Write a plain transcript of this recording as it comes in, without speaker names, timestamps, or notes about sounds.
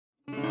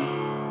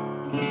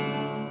Hey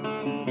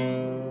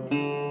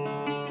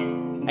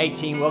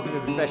team, welcome to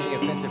the Professionally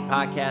Offensive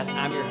Podcast.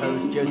 I'm your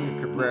host,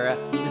 Joseph Cabrera.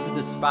 This is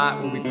the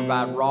spot where we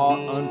provide raw,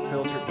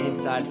 unfiltered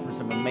insights from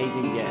some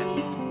amazing guests.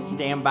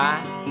 Stand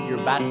by, you're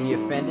about to be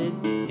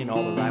offended in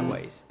all the right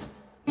ways.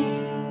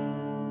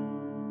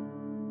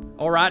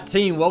 All right,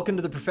 team, welcome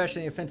to the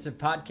Professionally Offensive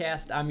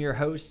Podcast. I'm your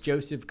host,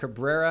 Joseph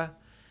Cabrera,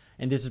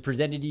 and this is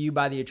presented to you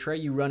by the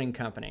Atreyu Running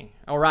Company.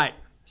 All right,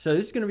 so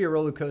this is going to be a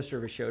roller coaster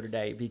of a show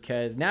today,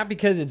 because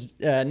it's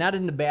not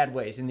in the bad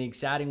ways, in the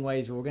exciting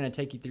ways, but we're going to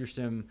take you through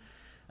some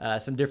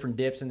different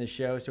dips in the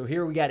show. So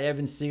here we got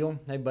Evan Seal.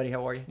 Hey, buddy,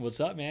 how are you? What's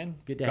up, man?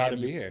 Good to Glad have to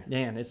you. be here.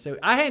 Man,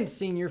 I hadn't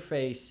seen your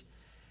face.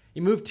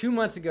 You moved 2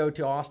 months ago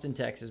to Austin,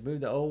 Texas.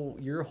 Moved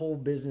your whole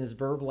business,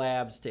 Verb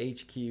Labs, to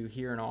HQ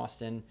here in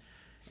Austin.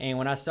 And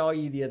when I saw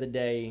you the other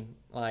day,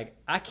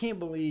 I can't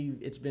believe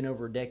it's been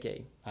over a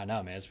decade. I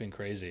know, man. It's been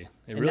crazy.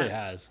 It really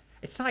has.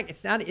 It's not,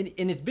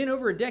 and it's been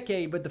over a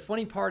decade, but the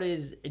funny part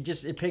is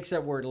it picks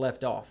up where it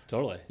left off.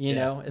 Totally. You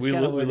know? We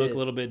look a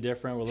little bit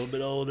different. We're a little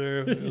bit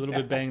older, a little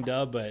bit banged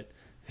up, but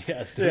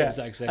yeah, it's still the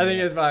exact same. I think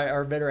as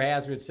our better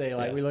halves would say,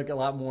 we look a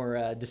lot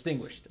more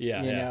distinguished.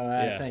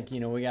 I think,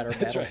 we got our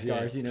battle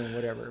scars,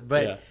 whatever.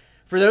 But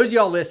for those of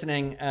y'all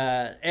listening,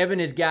 Evan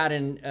has got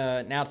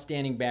an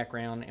outstanding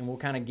background, and we'll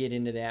kind of get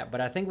into that.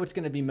 But I think what's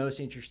going to be most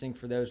interesting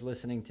for those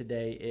listening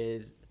today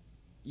is,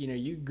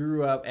 you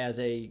grew up as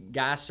a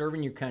guy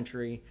serving your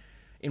country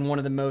in one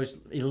of the most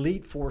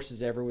elite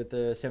forces ever with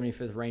the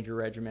 75th Ranger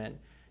Regiment.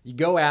 You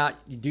go out,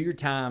 you do your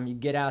time, you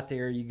get out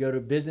there, you go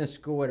to business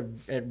school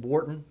at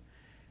Wharton,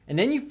 and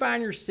then you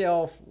find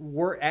yourself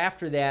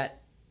after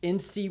that in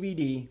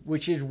CBD,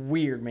 which is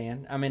weird,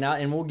 man. I mean,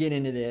 and we'll get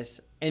into this.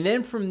 And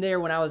then from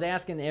there, when I was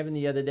asking Evan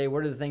the other day,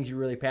 what are the things you're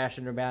really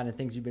passionate about and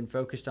things you've been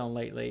focused on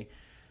lately,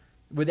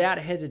 without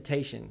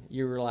hesitation,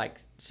 you were like,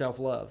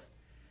 self-love.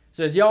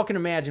 So as y'all can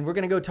imagine, we're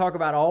going to go talk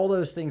about all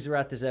those things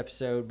throughout this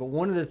episode. But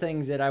one of the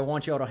things that I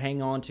want y'all to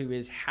hang on to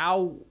is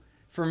how,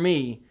 for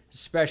me,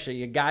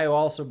 especially a guy who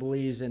also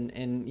believes in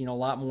a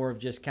lot more of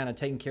just kind of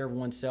taking care of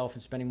oneself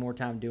and spending more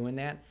time doing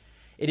that,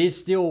 it is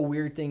still a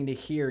weird thing to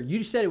hear.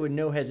 You said it with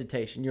no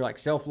hesitation. You're like,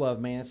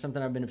 self-love, man. It's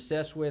something I've been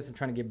obsessed with and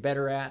trying to get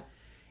better at.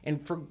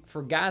 And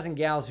for guys and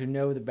gals who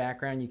know the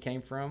background you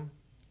came from,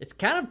 it's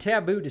kind of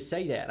taboo to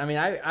say that. I mean,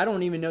 I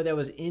don't even know that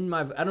was I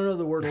don't know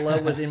the word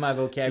love was in my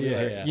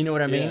vocabulary. Yeah. You know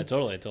what I mean? Yeah,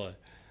 totally.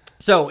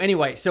 So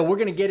anyway, we're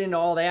going to get into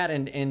all that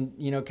and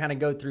kind of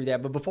go through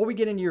that. But before we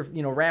get into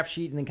your, rap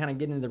sheet and then kind of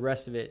get into the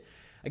rest of it,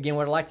 again,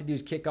 what I'd like to do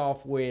is kick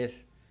off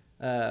with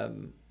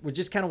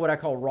just kind of what I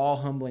call raw,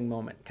 humbling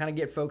moment. Kind of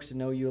get folks to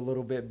know you a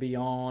little bit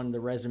beyond the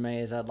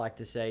resume, as I'd like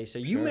to say. So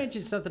you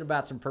mentioned something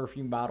about some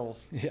perfume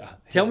bottles. Yeah.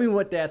 Tell me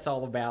what that's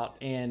all about,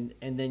 and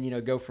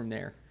then, go from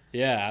there.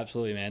 Yeah,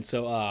 absolutely, man.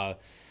 So, I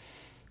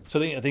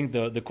think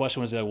the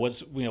question was that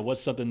what's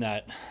something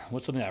that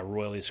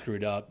royally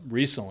screwed up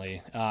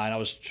recently, and I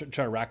was trying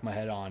to rack my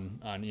head on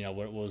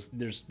what it was.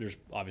 There's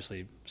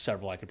obviously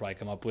several I could probably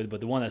come up with,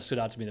 but the one that stood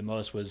out to me the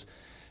most was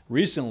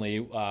recently.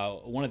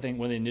 One of the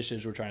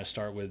initiatives we're trying to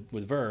start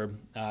with Verb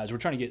is we're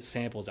trying to get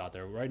samples out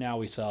there. Right now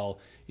we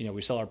sell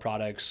our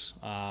products.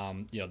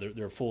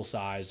 They're full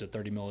size, they're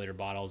 30 milliliter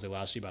bottles. They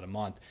last you about a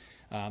month.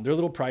 They're a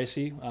little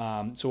pricey.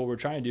 So what we're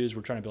trying to do is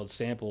we're trying to build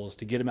samples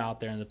to get them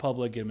out there in the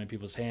public, get them in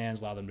people's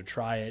hands, allow them to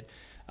try it,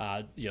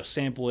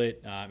 sample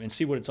it, and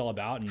see what it's all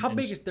about. How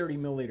big is 30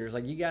 milliliters?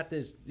 Like you got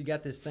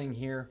this thing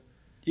here.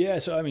 Yeah.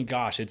 So I mean,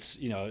 gosh, it's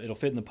it'll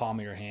fit in the palm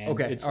of your hand.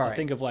 Okay. All right.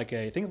 Think of like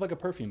a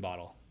perfume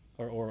bottle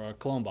or a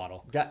cologne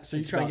bottle. So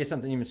you're trying to get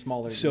something even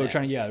smaller. So we're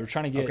trying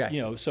to get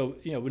okay.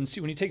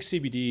 When you take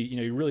CBD,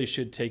 you really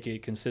should take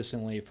it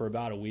consistently for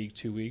about a week,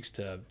 2 weeks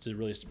to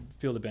really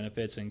feel the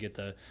benefits and get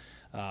the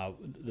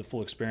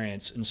full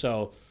experience. And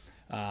so,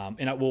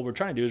 what we're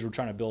trying to do is we're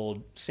trying to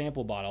build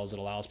sample bottles that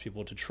allows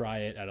people to try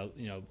it at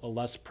a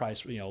less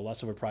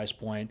of a price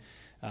point,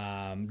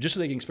 just so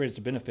they can experience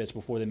the benefits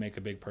before they make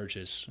a big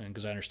purchase. And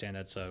because I understand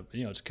that's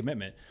it's a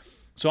commitment.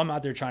 So I'm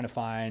out there trying to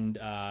find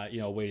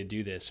a way to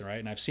do this, right?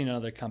 And I've seen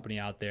another company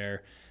out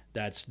there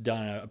that's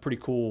done a pretty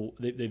cool.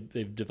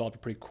 They've developed a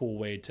pretty cool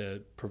way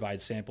to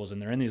provide samples,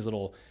 and they're in these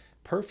little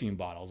perfume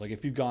bottles. Like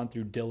if you've gone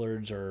through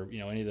Dillard's or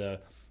any of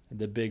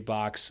the big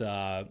box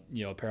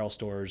apparel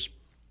stores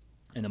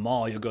in the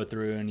mall, you'll go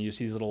through and you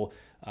see these little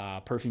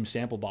perfume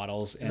sample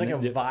bottles. It's like a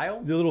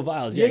vial? The little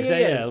vials.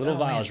 Yeah, little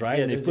vials, right?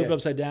 Yeah, and they flip it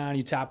upside down,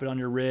 you tap it on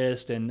your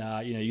wrist, and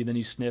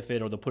you sniff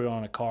it, or they'll put it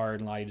on a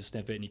card and allow you to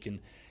sniff it, and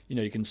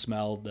you can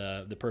smell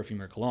the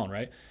perfume or cologne,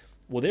 right?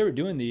 Well, they were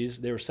doing these,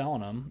 they were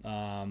selling them,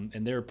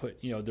 and they were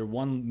they're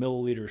 1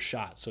 milliliter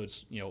shot. So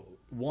it's,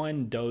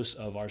 one dose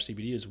of our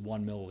CBD is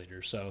 1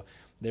 milliliter. So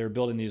they were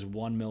building these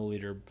 1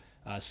 milliliter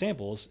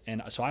samples,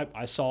 and so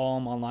I saw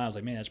them online. I was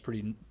like, man, that's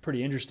pretty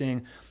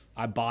interesting.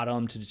 I bought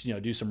them to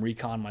do some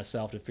recon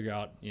myself to figure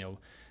out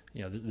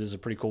this is a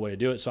pretty cool way to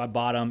do it. So I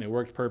bought them. It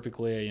worked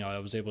perfectly. I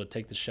was able to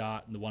take the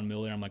shot, the 1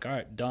 milliliter. I'm like, all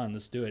right, done.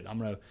 Let's do it. I'm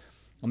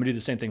gonna do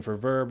the same thing for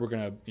Verb. We're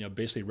gonna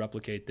basically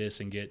replicate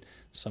this and get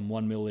some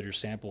 1 milliliter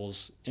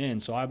samples in.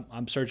 So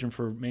I'm searching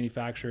for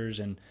manufacturers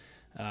and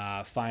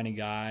find a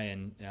guy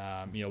and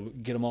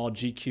get them all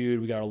GQ'd.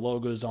 We got our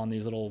logos on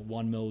these little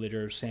 1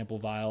 milliliter sample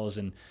vials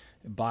and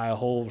buy a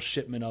whole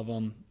shipment of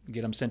them,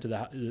 get them sent to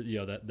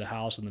the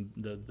house and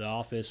the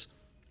office,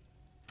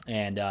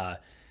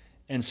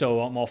 and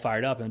so I'm all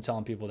fired up and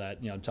telling people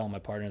that telling my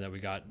partner that we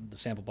got the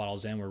sample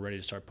bottles in, we're ready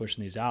to start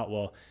pushing these out.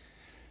 Well,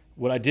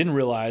 what I didn't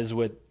realize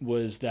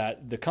was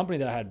that the company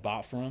that I had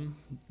bought from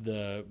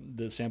the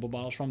sample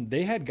bottles from,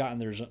 they had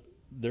gotten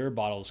their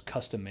bottles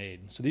custom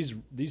made. So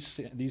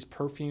these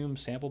perfume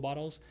sample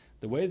bottles,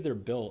 the way they're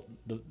built,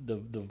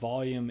 the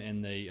volume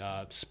and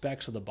the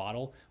specs of the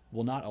bottle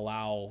will not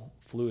allow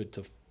fluid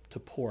to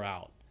pour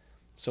out.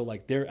 So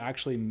like they're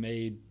actually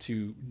made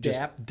to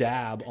just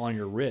dab on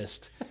your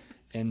wrist.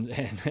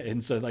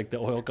 And so like the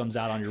oil comes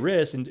out on your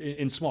wrist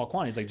in small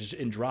quantities, like just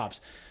in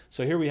drops.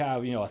 So here we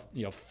have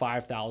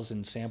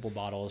 5,000 sample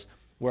bottles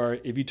where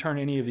if you turn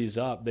any of these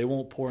up, they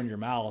won't pour in your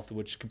mouth,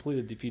 which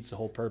completely defeats the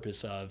whole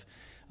purpose of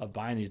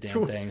buying these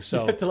damn things.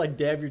 So you have to like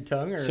dab your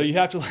tongue, or so you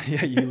have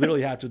to you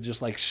literally have to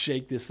just like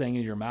shake this thing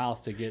in your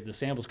mouth to get the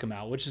samples come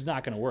out, which is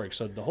not going to work.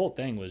 So the whole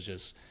thing was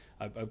just.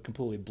 I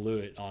completely blew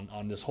it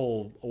on this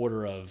whole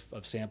order of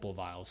sample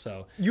vials.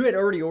 So you had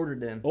already ordered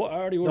them. Oh, I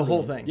already ordered the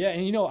whole them. thing. Yeah,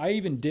 and I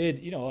even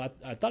did.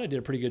 I thought I did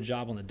a pretty good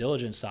job on the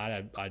diligence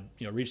side. I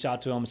reached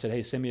out to them and said,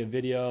 hey, send me a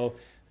video,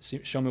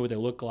 show me what they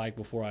look like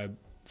before I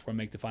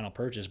make the final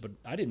purchase. But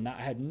I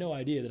had no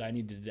idea that I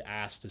needed to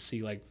ask to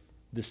see like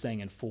this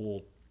thing in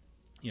full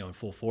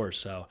force.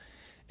 So,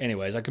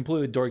 anyways, I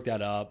completely dorked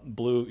that up.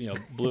 Blew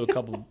a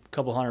couple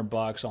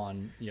 $100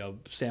 on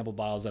sample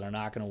bottles that are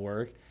not going to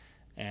work.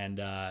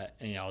 And I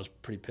was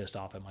pretty pissed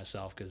off at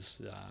myself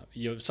because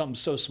something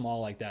so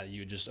small like that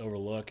you would just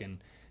overlook and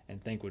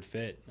think would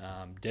fit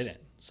didn't.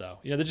 So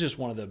this is just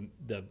one of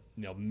the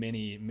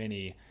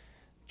many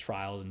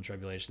trials and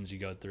tribulations you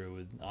go through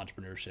with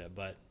entrepreneurship.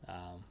 But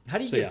how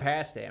do you get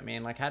past that,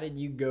 man? Like, how did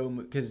you go?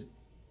 Because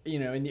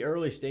in the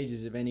early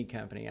stages of any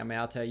company, I mean,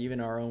 I'll tell you, even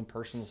our own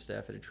personal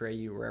stuff at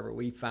Atreyu, wherever,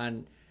 we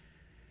find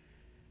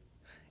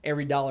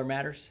every dollar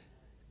matters,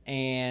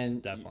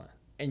 and definitely.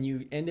 And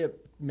you end up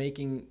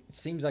making, it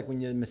seems like when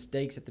the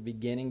mistakes at the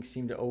beginning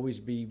seem to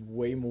always be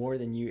way more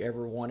than you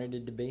ever wanted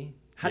it to be.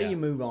 How do you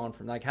move on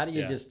from, like, how do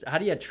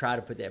you try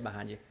to put that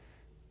behind you?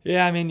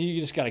 Yeah, I mean, you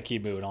just got to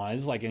keep moving on.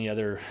 It's like any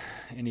other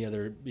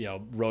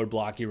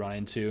roadblock you run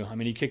into. I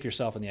mean, you kick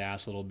yourself in the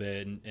ass a little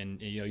bit, and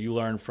you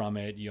learn from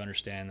it. You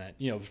understand that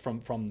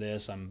from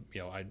this,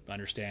 I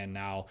understand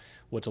now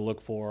what to look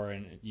for,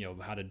 and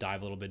how to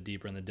dive a little bit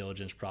deeper in the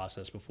diligence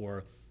process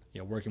before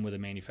working with a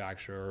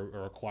manufacturer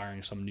or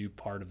acquiring some new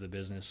part of the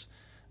business,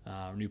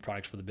 new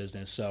products for the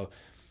business. So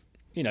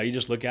you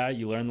just look at it,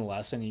 you learn the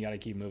lesson, you got to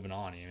keep moving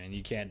on. I mean,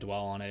 you can't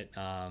dwell on it,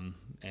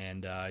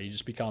 and you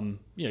just become,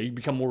 you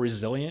become more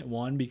resilient.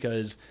 One,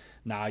 because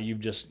now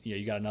you've just,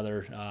 you got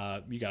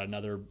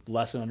another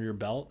lesson under your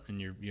belt, and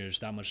you're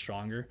just that much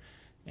stronger,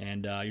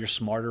 and you're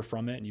smarter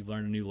from it, and you've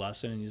learned a new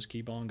lesson, and you just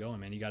keep on going,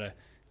 man. You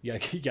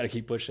gotta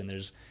keep pushing.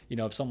 There's,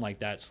 if something like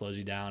that slows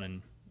you down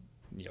and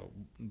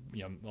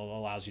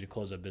allows you to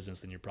close up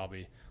business, then you're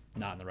probably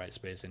not in the right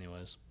space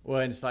anyways. Well,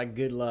 and it's like,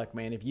 good luck,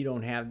 man. If you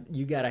don't have,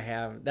 you got to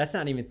have, that's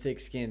not even thick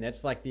skin.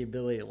 That's like the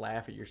ability to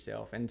laugh at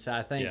yourself. And so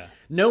I think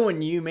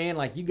knowing you, man,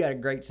 like, you got a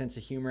great sense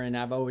of humor, and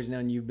I've always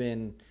known you've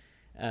been,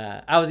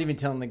 I was even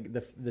telling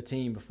the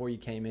team before you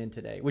came in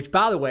today, which,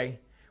 by the way,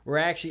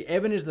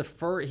 Evan is the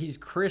first, he's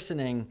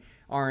christening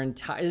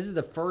this is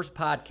the first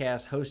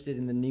podcast hosted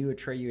in the new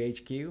Atreyu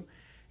HQ.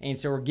 And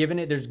so we're giving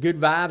it, there's good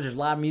vibes, there's a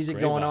lot of music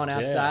going on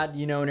outside,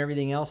 and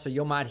everything else. So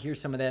you might hear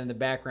some of that in the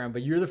background,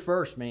 but you're the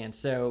first, man.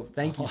 So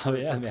thank you.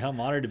 Man, I'm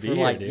honored to be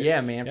here, dude.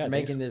 Yeah, man, for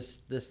making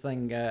this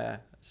thing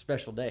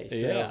special day.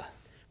 So,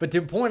 but to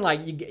a point, like,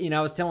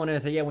 I was telling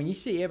us, when you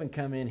see Evan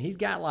come in, he's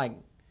got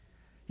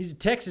he's a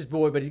Texas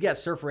boy, but he's got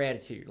surfer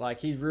attitude. Like,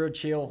 he's real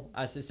chill.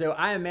 I said, so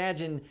I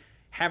imagine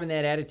having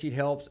that attitude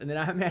helps. And then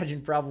I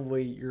imagine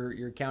probably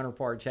your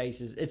counterpart,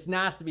 Chase, it's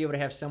nice to be able to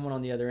have someone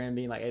on the other end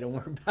being like, hey, don't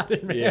worry about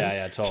it, man.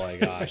 Yeah, totally.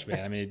 Gosh,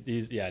 man. I mean,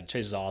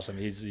 Chase is awesome.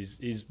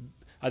 He's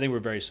I think we're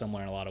very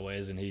similar in a lot of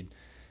ways, and he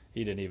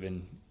didn't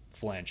even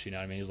flinch, you know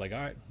what I mean? He was like, all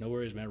right, no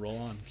worries, man, roll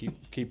on.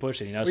 Keep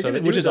pushing,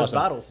 so which is awesome.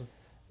 Bottles?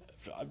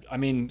 I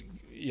mean,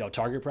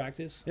 target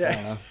practice.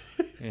 Yeah.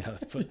 I don't know.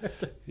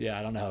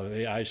 I don't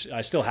know.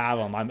 I still have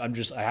them.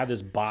 I have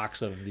this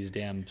box of these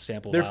damn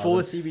sample They're vials. full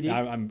of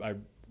CBD?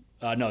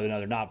 No,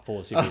 they're not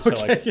full of CBD.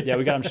 Okay. So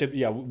we got them shipped.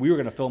 Yeah, we were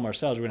gonna film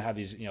ourselves. We're gonna have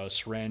these, a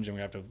syringe, and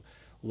we have to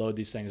load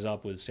these things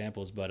up with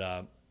samples. But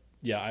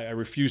I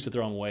refuse to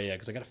throw them away yet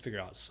because I got to figure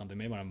out something.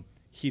 Maybe when I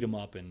heat them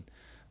up and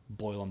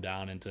boil them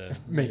down into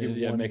make a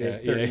 30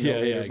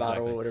 milliliter bottle,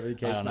 exactly. Whatever the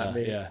case might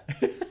be. Yeah.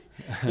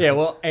 Yeah.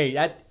 Well,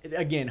 hey,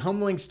 again,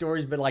 humbling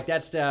stories, but like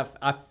that stuff,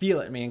 I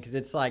feel it, man, because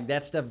it's like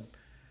that stuff.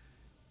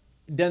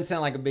 it doesn't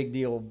sound like a big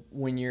deal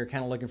when you're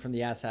kind of looking from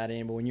the outside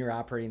in, but when you're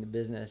operating the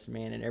business,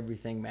 man, and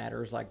everything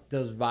matters, like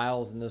those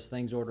vials and those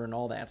things order and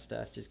all that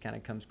stuff just kind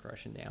of comes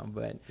crushing down.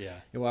 But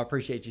well, I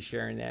appreciate you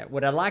sharing that.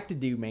 What I'd like to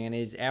do, man,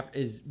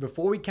 is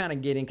before we kind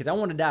of get in, because I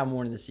want to dive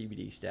more into the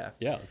CBD stuff.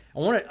 Yeah, I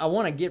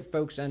want to get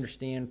folks to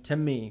understand, to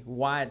me,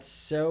 why it's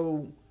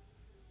so.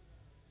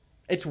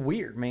 It's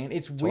weird, man.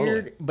 It's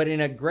weird, but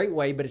in a great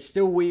way. But it's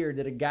still weird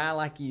that a guy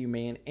like you,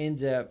 man,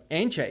 ends up,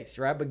 and Chase,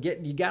 right? But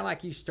you guy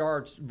like you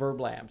starts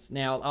Verb Labs.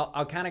 Now,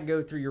 I'll kind of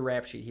go through your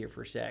rap sheet here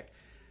for a sec.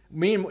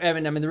 Me and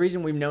Evan, I mean, the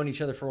reason we've known each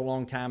other for a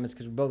long time is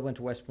because we both went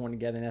to West Point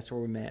together, and that's where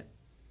we met.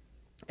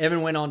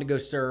 Evan went on to go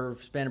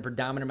serve, spent a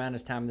predominant amount of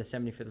his time in the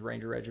 75th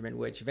Ranger Regiment,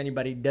 which, if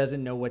anybody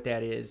doesn't know what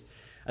that is,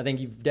 I think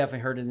you've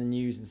definitely heard it in the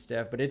news and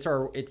stuff. But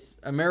it's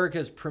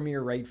America's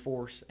premier raid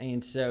force,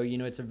 and so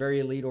it's a very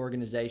elite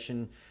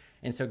organization.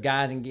 And so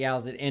guys and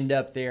gals that end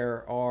up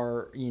there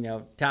are,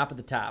 top of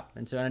the top.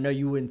 And so I know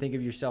you wouldn't think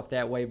of yourself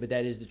that way, but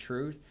that is the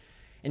truth.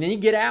 And then you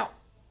get out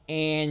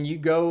and you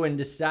go and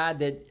decide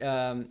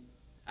that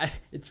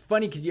it's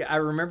funny because I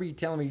remember you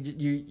telling me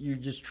you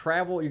just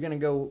travel. You're going to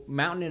go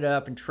mountain it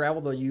up and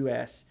travel the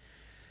U.S.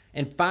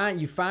 and find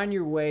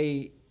your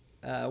way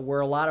where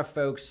a lot of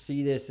folks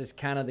see this as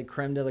kind of the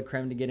creme de la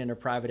creme to get into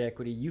private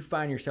equity. You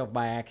find yourself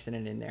by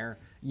accident in there.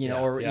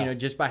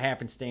 Just by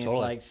happenstance,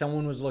 totally. Like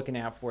someone was looking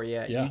out for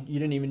you. Yeah. You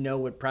didn't even know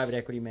what private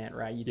equity meant,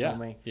 right? You told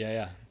me.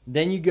 Yeah.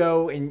 Then you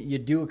go and you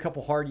do a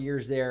couple hard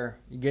years there.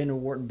 You get into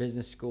Wharton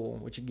Business School,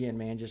 which again,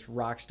 man, just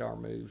rock star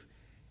move.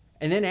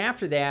 And then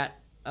after that,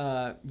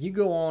 you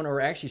go on, or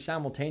actually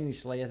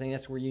simultaneously, I think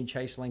that's where you and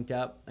Chase linked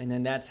up. And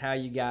then that's how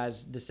you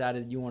guys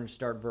decided that you wanted to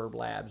start Verb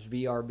Labs,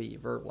 VRB,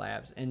 Verb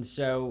Labs. And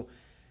so,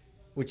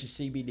 which is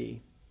CBD.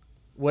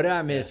 What did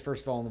I miss,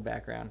 first of all, in the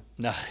background?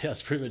 No,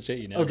 that's pretty much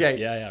it. Okay.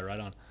 Yeah, right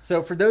on.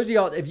 So for those of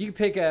y'all, if you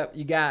pick up,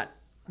 you got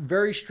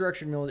very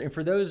structured military. And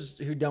for those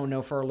who don't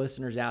know, for our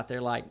listeners out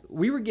there, like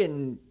we were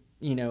getting,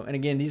 and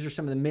again, these are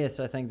some of the myths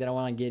I think that I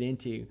want to get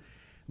into.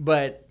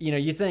 But,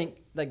 you think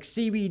like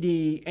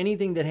CBD,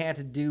 anything that had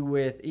to do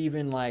with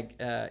even like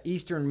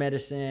Eastern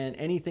medicine,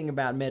 anything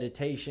about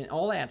meditation,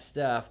 all that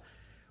stuff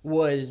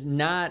was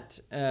not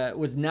a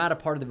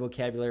part of the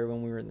vocabulary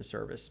when we were in the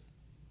service.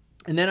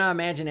 And then I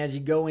imagine as you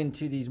go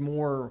into these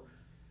more,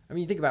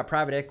 you think about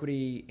private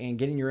equity and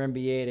getting your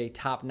MBA at a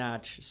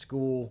top-notch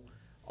school,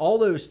 all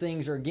those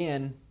things are,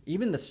 again,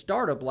 even the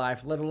startup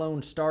life, let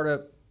alone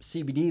startup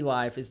CBD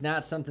life, is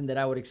not something that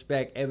I would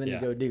expect Evan to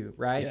go do,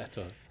 right? Yeah,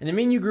 totally. And I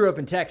mean, you grew up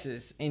in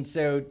Texas, and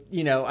so,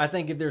 I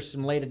think if there's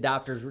some late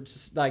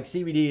adopters, like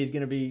CBD is going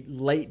to be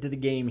late to the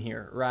game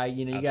here, right?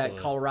 You Absolutely. Got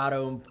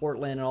Colorado and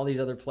Portland and all these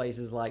other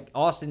places. Like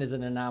Austin is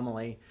an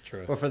anomaly.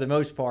 True. But for the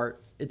most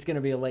part, it's going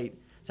to be a late.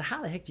 So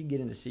how the heck do you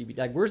get into CBD?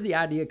 Like, where's the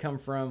idea come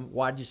from?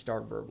 Why'd you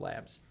start Verb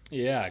Labs?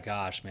 Yeah,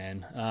 gosh,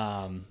 man.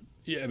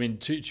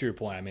 To your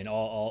point,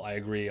 I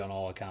agree on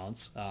all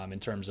accounts in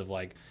terms of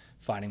like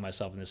finding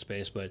myself in this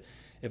space. But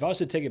if I was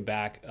to take it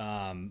back,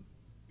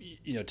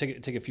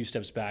 take a few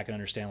steps back and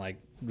understand, like,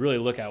 really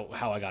look at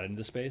how I got into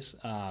the space.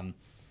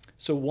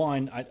 So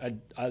one,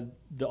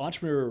 the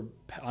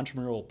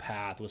entrepreneurial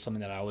path was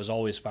something that I was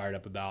always fired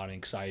up about and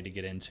excited to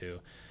get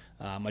into.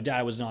 My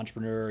dad was an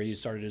entrepreneur. He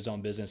started his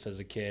own business as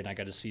a kid, and I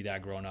got to see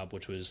that growing up,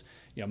 which was,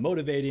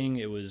 motivating.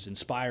 It was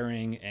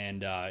inspiring,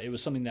 and it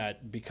was something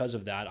that, because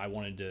of that, I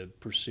wanted to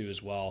pursue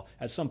as well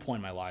at some point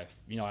in my life.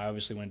 I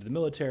obviously went into the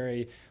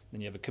military,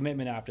 then you have a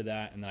commitment after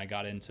that, and then I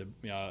got into,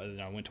 then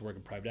I went to work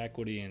in private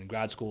equity and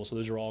grad school. So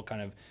those are all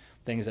kind of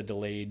things that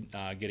delayed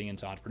getting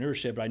into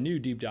entrepreneurship. But I knew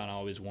deep down I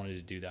always wanted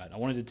to do that. I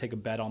wanted to take a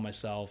bet on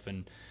myself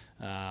and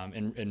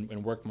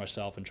work for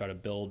myself and try to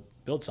build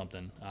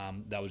something.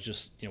 That was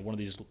just one of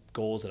these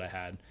goals that I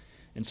had.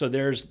 And so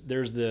there's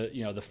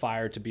the the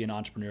fire to be an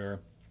entrepreneur,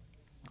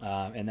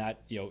 and that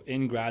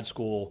in grad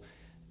school,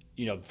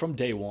 from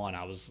day one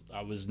I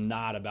was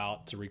not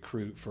about to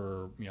recruit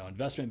for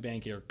investment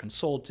banking or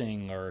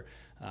consulting or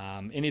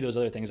any of those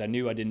other things. I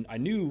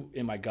knew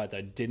in my gut that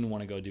I didn't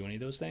want to go do any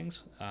of those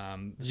things.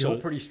 So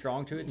pretty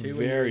strong to it too.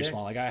 Very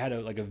small. Like I had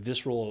a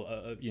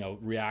visceral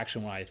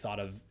reaction when I thought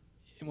of.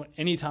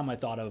 Anytime I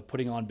thought of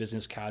putting on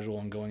business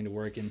casual and going to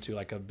work into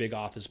like a big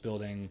office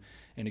building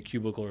in a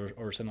cubicle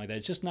or something like that,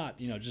 it's just not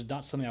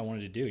something I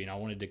wanted to do. I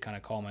wanted to kind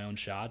of call my own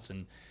shots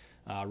and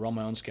run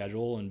my own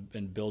schedule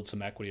and build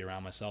some equity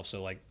around myself.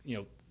 So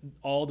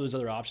all those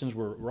other options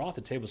were off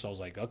the table. So I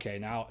was like, okay,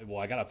 now,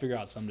 I got to figure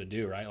out something to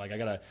do, right? Like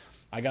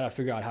I got to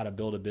figure out how to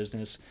build a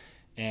business.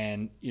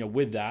 And,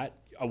 with that,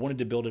 I wanted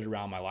to build it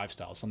around my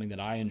lifestyle, something that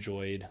I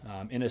enjoyed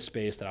in a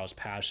space that I was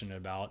passionate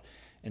about.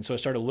 And so I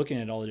started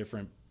looking at all the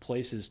different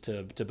places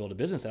to build a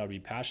business that I would be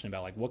passionate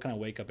about. Like, what can I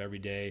wake up every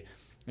day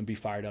and be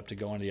fired up to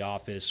go into the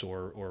office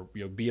or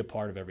be a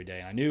part of every day?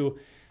 And I knew,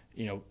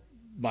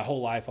 my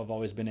whole life I've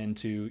always been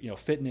into,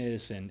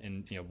 fitness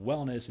and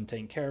wellness and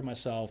taking care of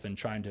myself and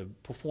trying to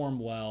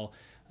perform well.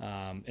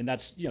 And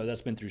that's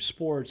been through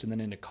sports, and then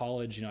into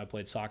college. I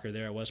played soccer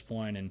there at West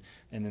Point, and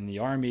then the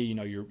Army.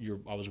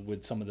 I was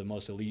with some of the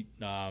most elite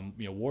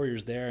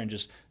warriors there, and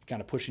just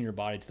kind of pushing your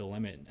body to the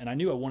limit. And I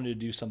knew I wanted to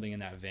do something in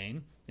that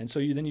vein. And so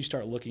you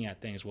start looking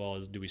at things. Well,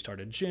 do we start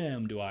a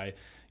gym? Do I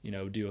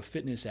do a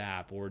fitness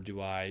app, or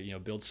do I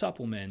build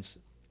supplements?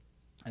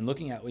 And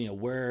looking at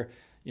where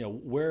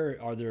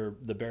are there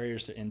the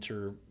barriers to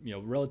enter,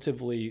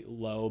 relatively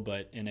low,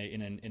 but in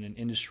an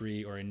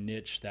industry or a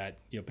niche that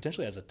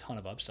potentially has a ton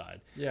of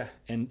upside. Yeah.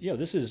 And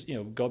this is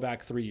go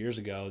back 3 years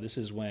ago. This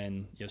is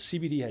when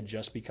CBD had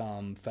just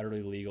become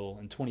federally legal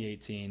in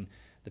 2018.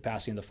 The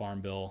passing of the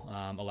Farm Bill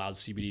allowed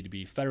CBD to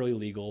be federally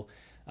legal.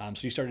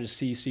 So you started to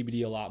see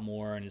CBD a lot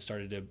more, and it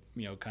started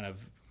to kind of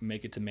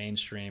make it to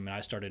mainstream. And I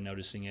started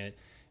noticing it.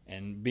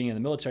 And being in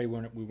the military,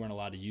 we weren't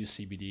allowed to use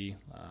CBD,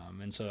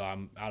 and so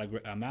I'm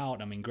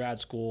in grad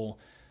school,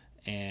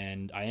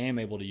 and I am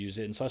able to use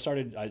it. And so I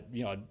started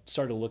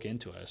to look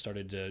into it. I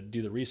started to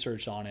do the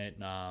research on it,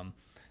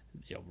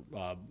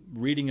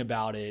 reading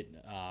about it,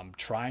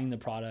 trying the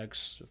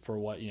products for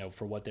what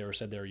they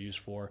said they were used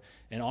for,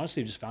 and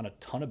honestly, just found a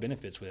ton of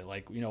benefits with it.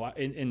 Like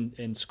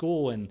in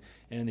school and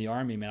in the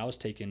Army, man, I was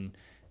taking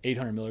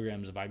 800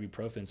 milligrams of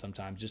ibuprofen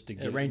sometimes just to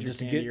get Ranger just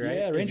to candy, get right?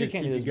 Yeah, Ranger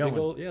candy.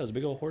 Those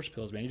big old horse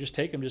pills, man. You just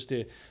take them just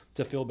to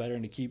feel better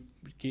and to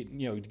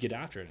get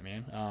after it,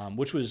 man.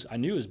 Which I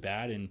knew was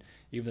bad, and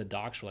even the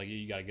docs were like,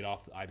 you got to get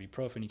off the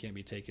ibuprofen. You can't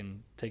be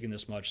taking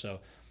this much. So,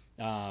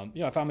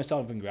 I found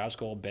myself in grad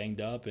school banged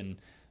up and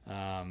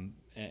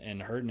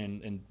hurting,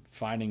 and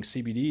finding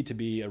CBD to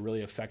be a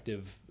really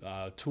effective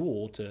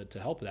tool to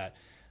help that.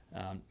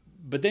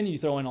 But then you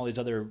throw in all these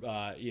other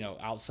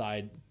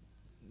outside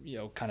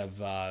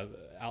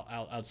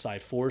outside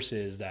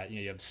forces that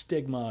you have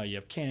stigma, you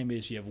have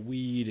cannabis, you have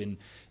weed and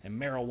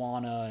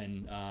marijuana,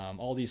 and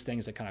all these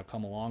things that kind of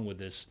come along with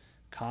this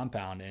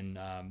compound, and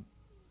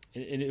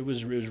it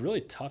was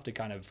really tough to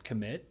kind of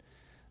commit,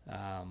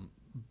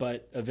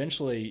 but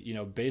eventually,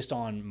 based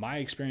on my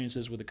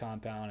experiences with the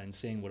compound and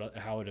seeing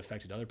how it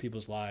affected other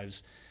people's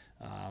lives,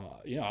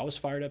 I was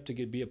fired up to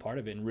be a part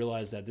of it and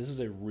realize that this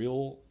is a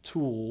real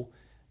tool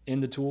in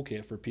the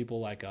toolkit for people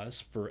like us,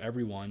 for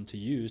everyone to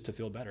use to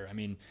feel better. I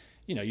mean,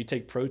 you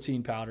take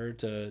protein powder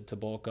to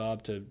bulk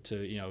up, to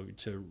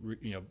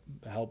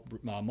help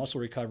muscle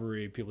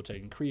recovery. People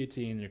taking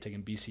creatine, they're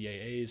taking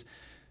BCAAs.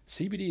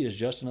 CBD is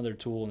just another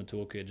tool in the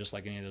toolkit, just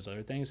like any of those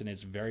other things, and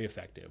it's very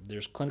effective.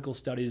 There's clinical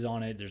studies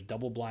on it. There's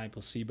double-blind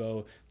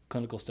placebo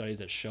clinical studies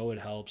that show it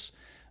helps.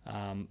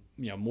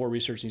 More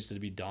research needs to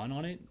be done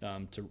on it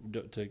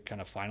to kind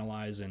of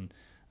finalize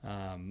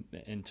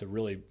and to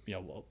really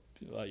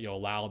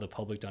allow the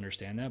public to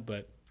understand that.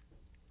 But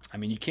I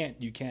mean, you can't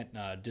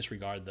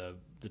disregard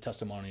the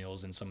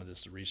testimonials and some of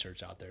this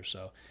research out there.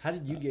 So how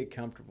did you get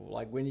comfortable?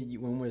 Like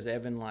when was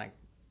Evan, like,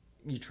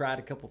 you tried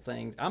a couple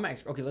things?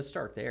 Okay, let's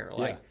start there.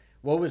 Like,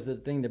 what was the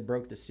thing that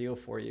broke the seal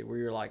for you where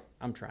you're like,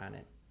 I'm trying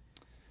it?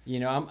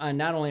 I'm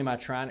not only am I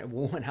trying it,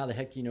 one, how the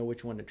heck do you know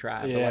which one to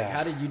try? But like,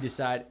 how did you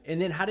decide?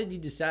 And then how did you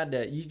decide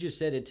you just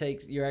said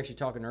you're actually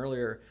talking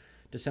earlier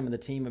to some of the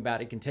team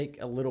about it can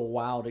take a little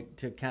while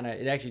to kind of,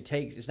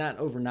 it's not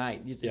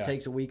overnight. It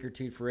takes a week or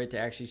two for it to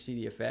actually see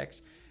the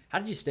effects. How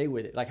did you stay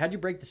with it? Like, how'd you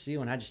break the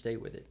seal and how'd you stay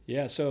with it?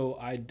 Yeah, so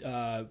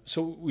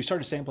so we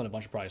started sampling a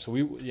bunch of products. So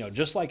we,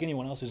 just like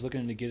anyone else who's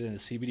looking to get in the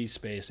CBD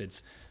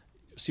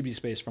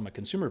space, from a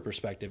consumer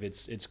perspective,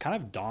 it's kind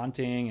of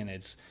daunting, and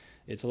it's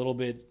a little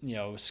bit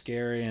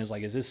scary, and it's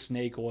like, is this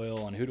snake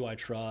oil, and who do I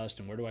trust,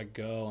 and where do I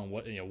go, and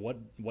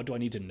what do I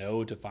need to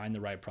know to find the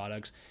right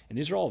products? And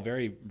these are all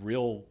very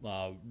real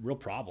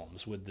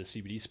problems with the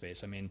CBD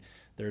space. I mean,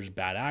 there's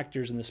bad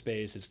actors in the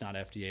space. It's not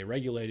FDA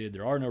regulated.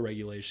 There are no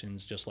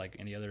regulations, just like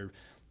any other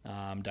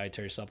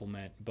dietary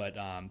supplement. But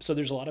so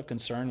there's a lot of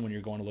concern when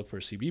you're going to look for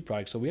a CBD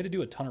product. So we had to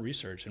do a ton of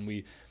research, and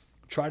we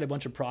tried a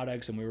bunch of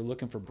products, and we were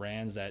looking for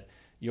brands that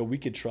we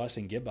could trust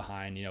and get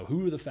behind.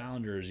 Who are the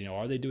founders?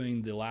 Are they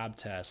doing the lab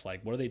tests?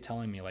 Like, what are they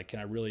telling me? Like, can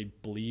I really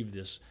believe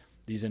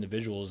these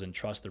individuals and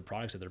trust their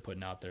products that they're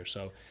putting out there?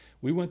 So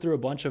we went through a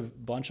bunch of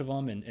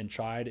them and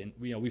tried, and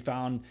we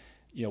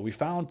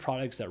found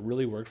products that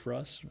really worked for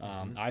us.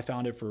 I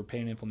found it for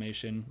pain and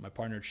inflammation. My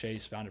partner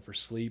Chase found it for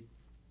sleep.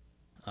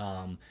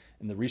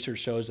 And the research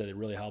shows that it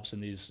really helps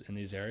in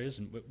these areas.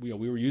 And we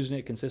were using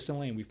it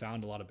consistently, and we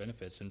found a lot of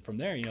benefits. And from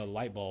there, the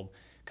light bulb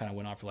kind of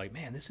went off for like,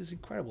 man, this is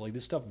incredible. Like,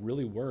 this stuff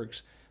really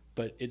works,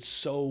 but it's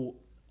so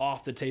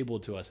off the table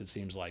to us, it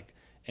seems like.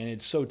 And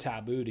it's so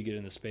taboo to get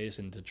in the space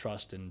and to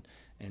trust and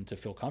to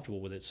feel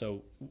comfortable with it.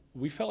 So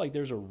we felt like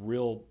there's a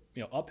real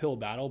uphill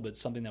battle, but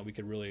something that we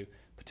could really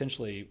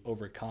potentially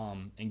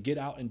overcome and get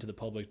out into the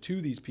public to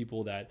these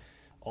people that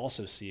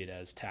also see it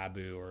as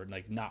taboo or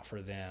like not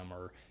for them,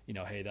 or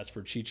hey, that's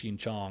for Cheech and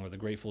Chong or the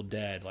Grateful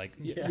Dead. Like,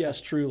 yes,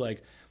 true.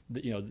 Like,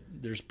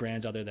 there's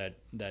brands out there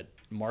that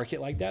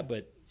market like that,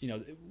 but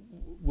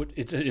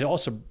it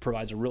also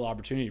provides a real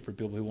opportunity for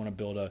people who want to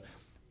build a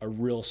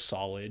real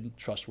solid,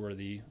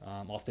 trustworthy,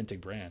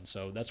 authentic brand.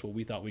 So that's what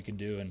we thought we could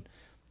do, and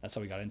that's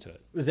how we got into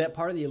it. Was that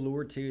part of the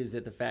allure too? Is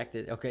that the fact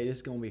that, okay, this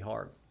is going to be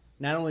hard?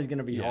 not only is going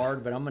to be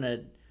hard, but I'm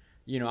going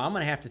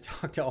to have to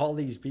talk to all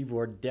these people who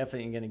are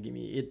definitely going to give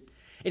me it.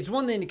 It's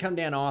one thing to come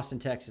down to Austin,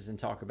 Texas and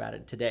talk about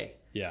it today.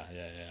 Yeah.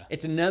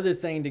 It's another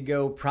thing to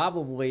go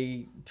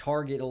probably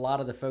target a lot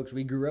of the folks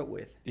we grew up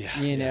with,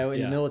 in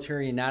the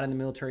military and not in the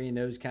military and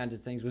those kinds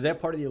of things. Was that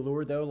part of the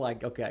allure though?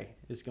 Like, okay,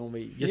 it's going to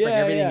be just like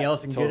everything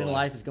else and good in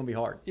life, it's going to be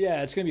hard.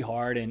 Yeah, it's going to be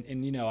hard.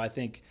 And I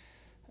think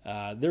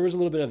there was a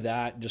little bit of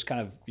that, just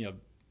kind of, I don't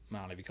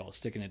know if you call it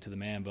sticking it to the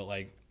man, but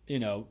like,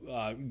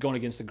 going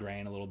against the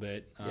grain a little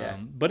bit.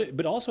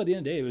 But also at the end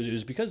of the day, it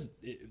was because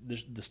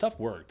the stuff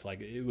worked.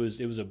 Like it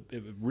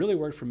really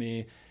worked for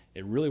me.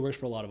 It really works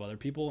for a lot of other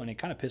people. And it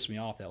kind of pissed me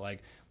off that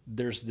like,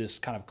 there's this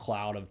kind of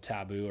cloud of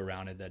taboo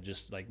around it that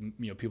just like,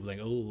 people think,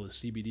 oh,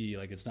 CBD,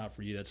 like it's not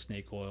for you. That's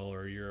snake oil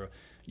or you're,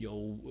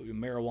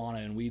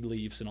 marijuana and weed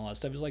leaves and all that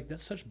stuff. It's like,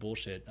 that's such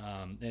bullshit.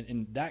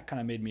 And that kind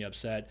of made me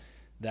upset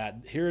that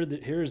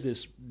here's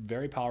this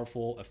very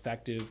powerful,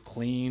 effective,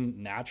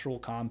 clean, natural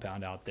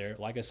compound out there.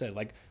 Like I said,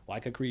 like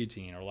a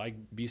creatine or like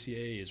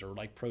BCAAs or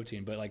like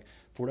protein, but like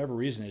for whatever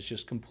reason, it's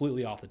just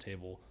completely off the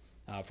table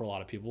for a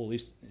lot of people, at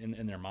least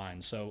in their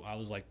minds. So I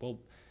was like, well,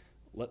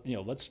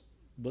 let's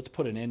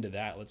put an end to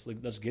that.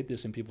 Let's get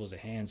this in people's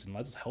hands and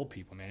let's help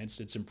people, man.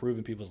 It's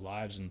improving people's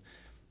lives, and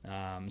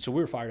so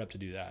we were fired up to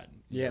do that.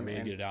 Really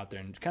get it out there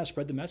and kind of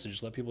spread the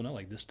message, let people know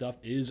like this stuff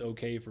is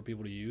okay for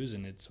people to use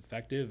and it's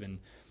effective and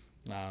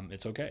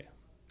it's okay.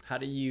 How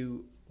do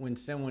you, when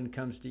someone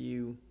comes to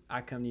you,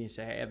 I come to you and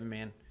say, hey, Evan,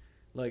 man,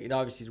 look, it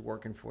obviously is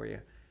working for you.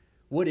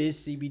 What is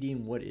CBD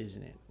and what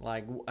isn't it?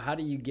 Like, how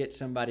do you get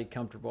somebody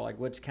comfortable? Like,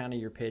 what's kind of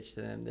your pitch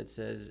to them that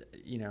says,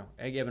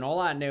 hey, Evan, all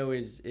I know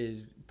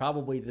is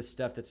probably the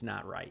stuff that's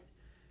not right.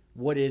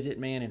 What is it,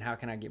 man, and how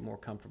can I get more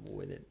comfortable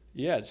with it?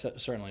 Yeah,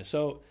 certainly.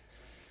 So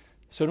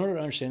in order to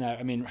understand that,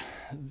 I mean,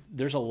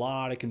 there's a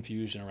lot of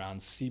confusion around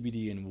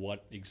CBD and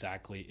what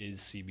exactly is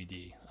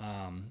CBD.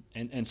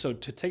 And so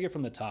to take it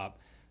from the top,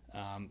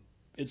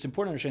 it's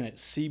important to understand that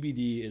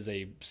CBD is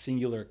a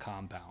singular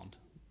compound,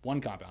 one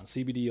compound,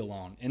 CBD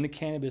alone. In the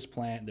cannabis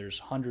plant, there's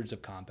hundreds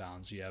of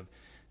compounds. You have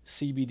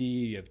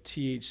CBD, you have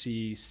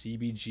THC,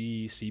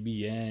 CBG,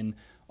 CBN,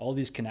 all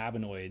these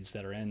cannabinoids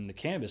that are in the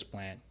cannabis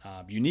plant,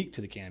 unique to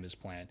the cannabis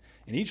plant,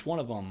 and each one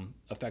of them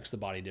affects the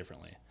body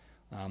differently.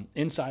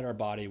 Inside our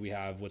body, we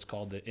have what's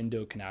called the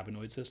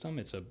endocannabinoid system.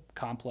 It's a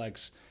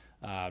complex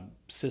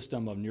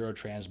system of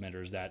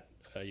neurotransmitters that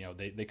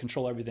they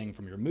control everything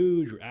from your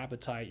mood, your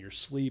appetite, your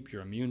sleep,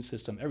 your immune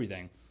system,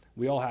 everything.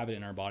 We all have it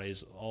in our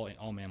bodies.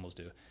 All mammals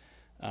do,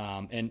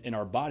 and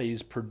our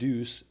bodies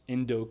produce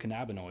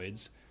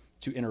endocannabinoids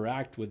to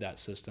interact with that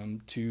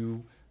system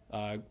to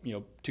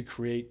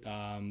create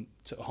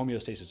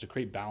homeostasis, to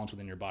create balance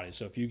within your body.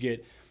 So if you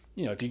get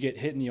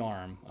hit in the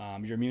arm,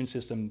 your immune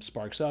system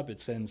sparks up.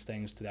 It sends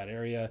things to that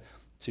area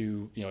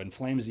to,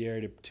 inflames the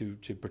area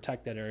to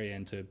protect that area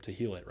and to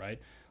heal it, right?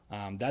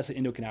 That's the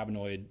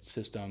endocannabinoid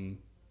system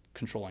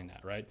controlling that,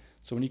 right?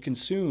 So when you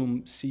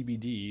consume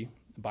CBD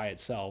by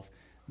itself,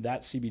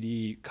 that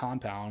CBD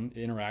compound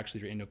interacts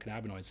with your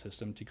endocannabinoid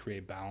system to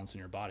create balance in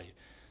your body.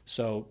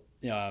 So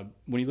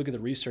when you look at the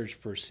research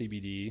for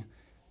CBD,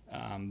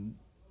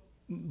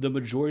 the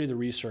majority of the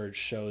research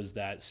shows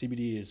that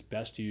CBD is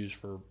best used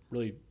for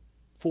really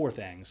 4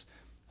 things: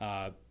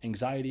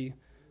 anxiety,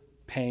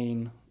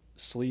 pain,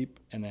 sleep,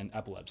 and then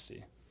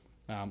epilepsy.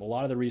 A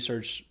lot of the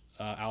research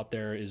out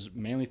there is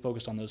mainly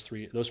focused on those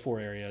 4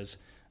 areas.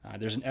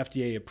 There's an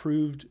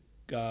FDA-approved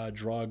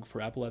drug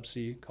for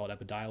epilepsy called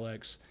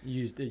Epidiolex.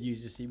 That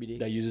uses CBD.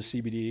 That uses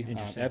CBD.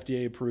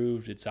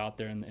 FDA-approved. It's out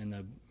there in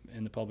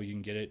the public. You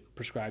can get it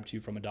prescribed to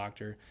you from a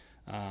doctor.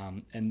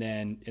 And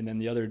then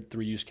the other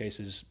 3 use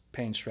cases: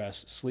 pain,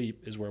 stress,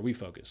 sleep, is where we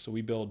focus. So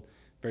we build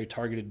very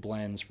targeted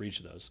blends for each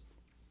of those.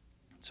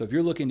 So if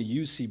you're looking to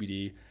use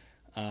CBD,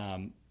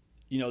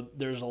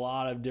 there's a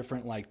lot of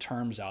different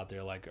terms out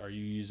there. Like, are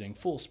you using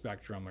full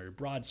spectrum or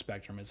broad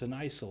spectrum? It's an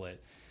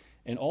isolate,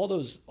 and all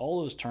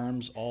those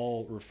terms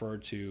all refer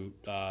to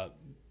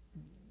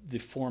the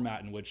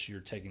format in which you're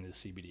taking the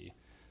CBD.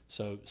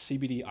 So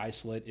CBD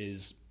isolate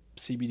is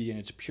CBD in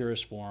its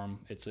purest form.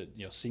 It's a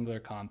singular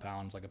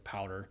compound, it's like a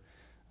powder.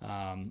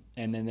 And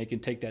then they can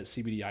take that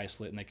CBD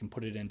isolate and they can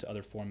put it into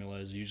other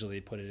formulas. Usually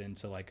they put it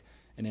into like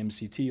an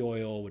MCT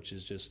oil, which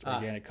is just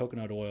organic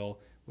coconut oil,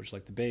 which is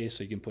like the base.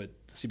 So you can put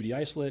the CBD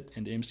isolate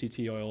into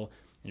MCT oil,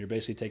 and you're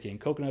basically taking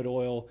coconut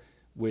oil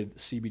with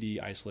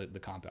CBD isolate, the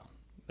compound.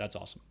 That's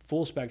awesome.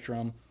 Full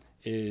spectrum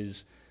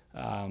is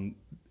the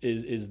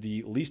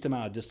least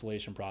amount of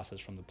distillation process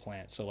from the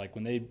plant. So like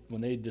when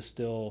they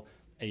distill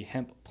a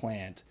hemp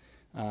plant,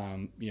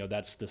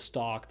 that's the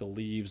stalk, the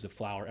leaves, the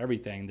flower,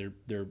 everything.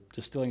 They're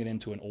distilling it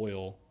into an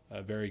oil,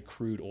 a very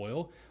crude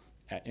oil,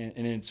 and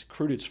in its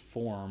crudest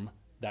form,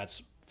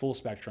 that's full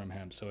spectrum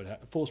hemp. So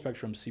full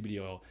spectrum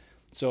CBD oil.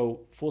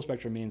 So full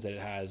spectrum means that it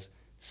has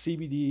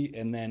CBD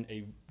and then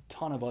a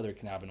ton of other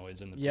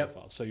cannabinoids in the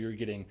profile. So you're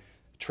getting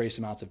trace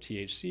amounts of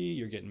THC,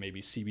 you're getting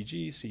maybe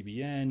CBG,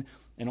 CBN,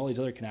 and all these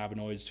other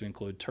cannabinoids to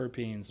include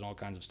terpenes and all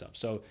kinds of stuff.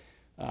 So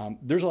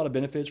There's a lot of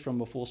benefits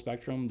from a full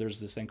spectrum. There's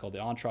this thing called the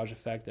entourage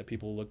effect that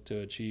people look to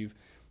achieve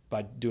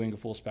by doing a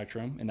full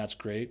spectrum, and that's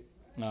great.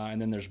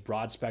 And then there's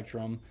broad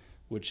spectrum,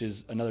 which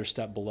is another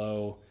step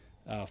below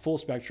full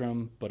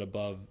spectrum, but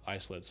above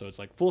isolate. So it's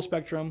like full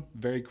spectrum,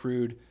 very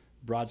crude,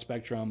 broad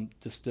spectrum,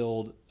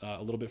 distilled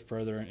a little bit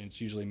further, and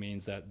it usually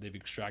means that they've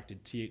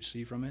extracted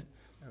THC from it.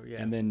 Oh,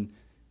 yeah. And then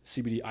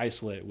CBD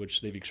isolate,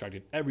 which they've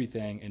extracted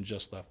everything and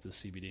just left the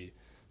CBD.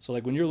 So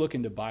like when you're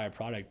looking to buy a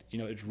product,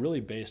 it's really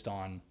based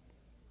on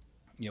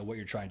what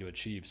you're trying to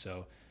achieve.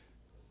 So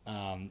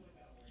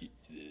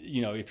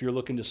if you're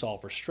looking to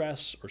solve for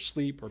stress or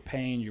sleep or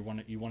pain, you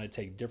want to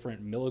take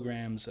different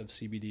milligrams of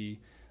CBD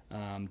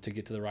to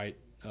get to the right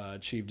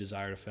achieve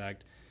desired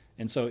effect.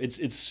 And so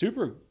it's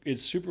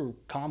super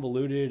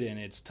convoluted, and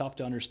it's tough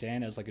to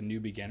understand as like a new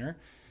beginner.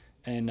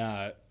 And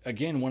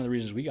again, one of the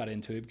reasons we got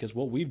into it, because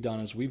what we've done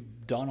is we've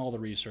done all the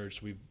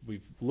research,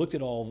 we've looked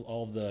at all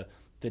of the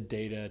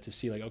data to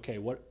see like, okay,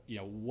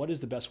 what is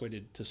the best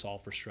way to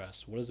solve for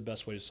stress? What is the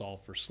best way to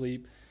solve for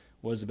sleep?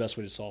 What is the best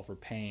way to solve for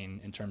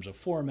pain in terms of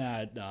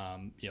format?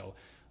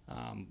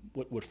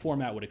 What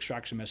format, what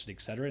extraction method,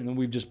 et cetera. And then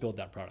we've just built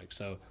that product.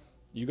 So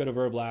you go to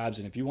Verb Labs,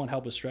 and if you want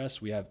help with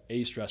stress, we have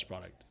a stress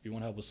product. If you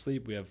want help with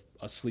sleep, we have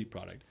a sleep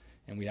product,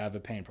 and we have a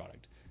pain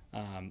product.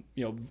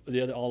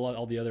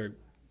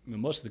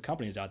 Most of the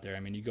companies out there, I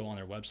mean, you go on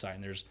their website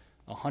and there's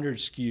 100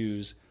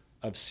 SKUs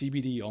of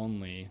CBD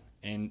only,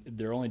 and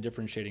they're only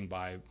differentiating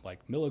by like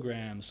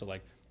milligrams. So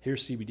like,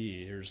 here's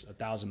CBD, here's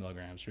 1,000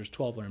 milligrams, here's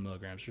 1,200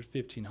 milligrams, here's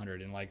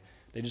 1,500, and like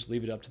they just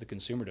leave it up to the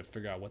consumer to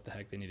figure out what the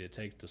heck they need to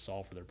take to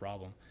solve for their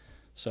problem.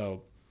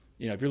 So,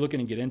 if you're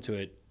looking to get into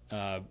it,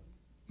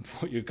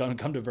 you're going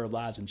to come to Verb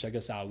Labs and check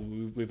us out.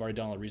 We've already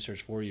done all the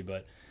research for you,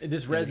 but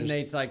this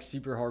resonates like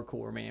super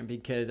hardcore, man,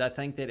 because I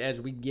think that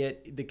as we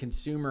get the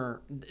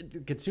consumer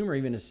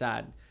even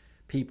aside,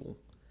 people,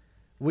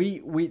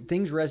 we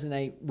things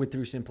resonate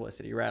through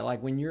simplicity, right?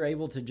 Like when you're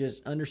able to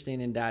just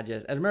understand and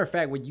digest. As a matter of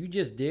fact, what you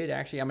just did,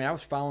 actually, I mean, I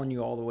was following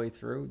you all the way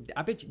through.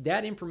 I bet you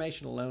that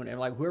information alone, and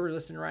like whoever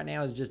listening right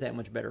now is just that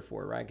much better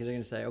for it, right? Because they're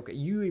going to say, okay,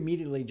 you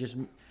immediately just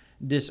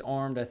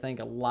disarmed, I think,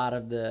 a lot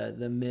of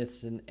the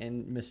myths and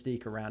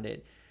mystique around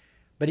it.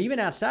 But even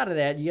outside of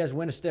that, you guys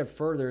went a step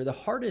further. The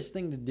hardest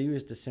thing to do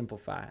is to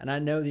simplify. And I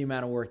know the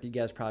amount of work that you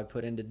guys probably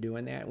put into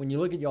doing that. When you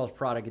look at y'all's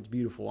product, it's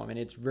beautiful. I mean,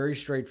 it's very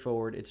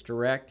straightforward. It's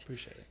direct.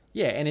 Appreciate it.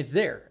 Yeah, and it's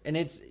there. And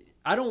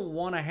I don't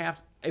want to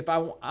have,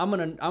 I'm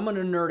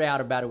gonna nerd out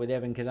about it with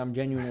Evan, because I'm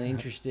genuinely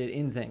interested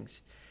in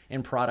things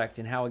and product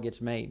and how it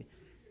gets made.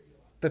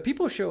 But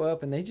people show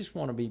up and they just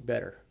want to be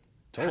better.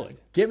 Totally.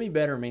 Get me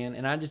better, man.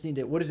 And I just need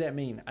to, what does that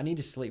mean? I need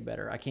to sleep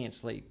better. I can't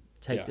sleep.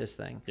 Take this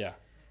thing. Yeah.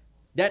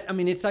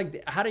 It's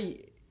like,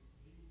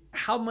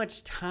 how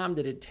much time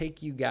did it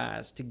take you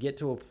guys to get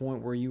to a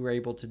point where you were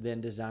able to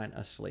then design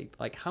a sleep?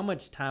 Like how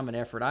much time and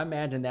effort? I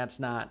imagine that's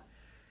not,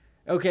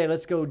 okay,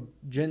 let's go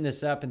gin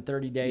this up in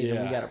 30 days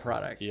and we got a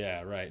product.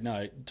 Yeah, right.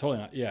 No, totally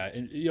not. Yeah.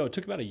 And, it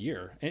took about a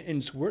year.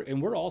 And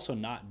we're also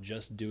not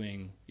just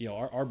doing,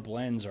 our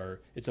blends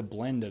it's a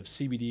blend of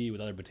CBD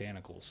with other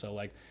botanicals. So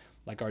like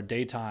our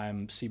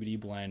daytime CBD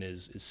blend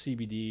is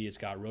CBD. It's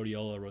got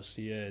rhodiola,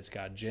 rosea. It's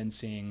got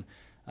ginseng.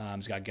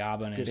 It's got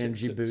GABA. Good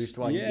energy boost.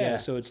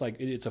 So it's like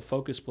it's a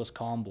focus plus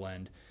calm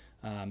blend.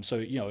 So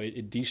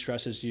it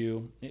de-stresses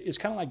you. It's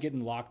kind of like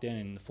getting locked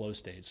in the flow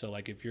state. So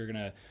like if you're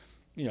gonna,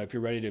 if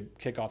you're ready to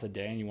kick off the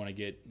day and you want to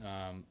get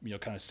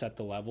kind of set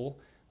the level,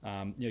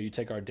 you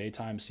take our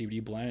daytime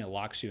CBD blend. It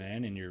locks you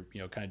in and you're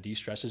kind of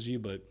de-stresses you,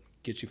 but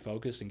gets you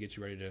focused and gets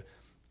you ready to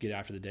get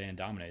after the day and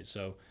dominate.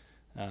 So.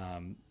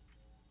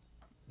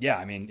 Yeah,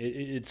 I mean,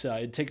 it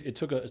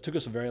took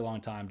us a very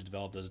long time to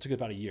develop those. It took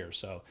about a year.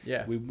 So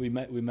yeah, we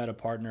met a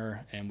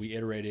partner and we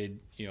iterated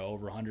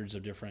over hundreds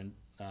of different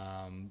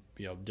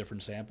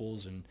different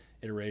samples and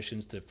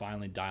iterations to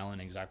finally dial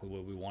in exactly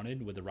what we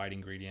wanted with the right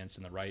ingredients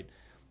and the right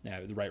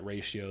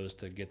ratios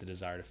to get the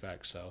desired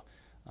effect. So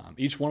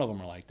each one of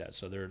them are like that.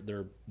 So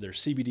they're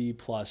CBD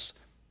plus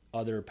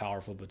other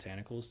powerful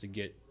botanicals to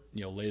get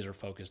laser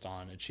focused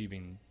on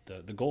achieving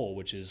the goal,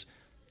 which is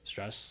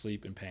stress,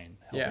 sleep, and pain,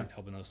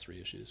 helping those three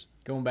issues.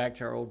 Going back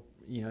to our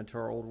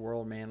old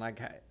world, man.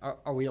 Like,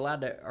 are we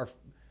allowed to?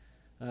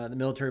 The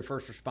military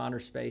first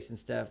responder space and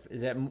stuff,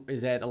 is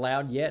that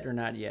allowed yet or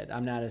not yet?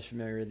 I'm not as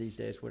familiar these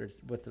days.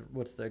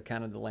 What's the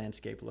kind of the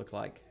landscape look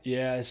like?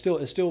 Yeah, it's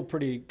still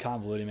pretty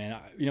convoluted, man.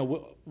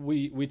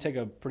 We take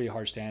a pretty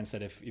hard stance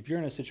that if you're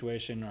in a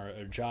situation or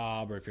a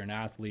job, or if you're an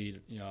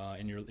athlete,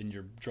 and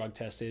you're drug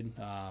tested.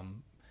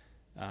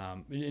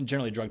 And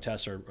generally, drug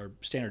tests or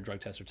standard drug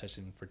tests are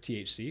testing for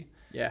THC.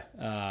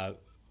 Yeah.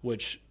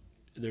 Which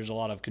there's a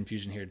lot of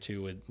confusion here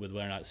too with whether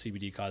or not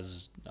CBD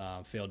causes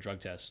failed drug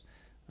tests.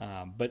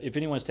 But if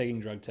anyone's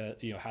taking drug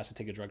test, has to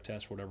take a drug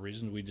test for whatever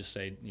reason, we just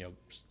say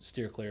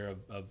steer clear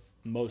of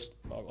most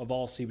of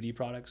all CBD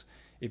products.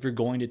 If you're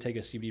going to take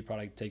a CBD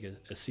product, take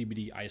a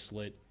CBD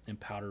isolate in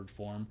powdered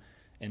form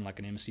in like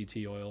an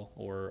MCT oil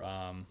or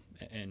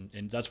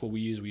and that's what we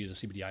use. We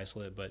use a CBD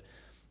isolate, but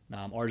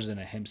ours is in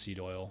a hemp seed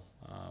oil.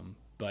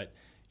 But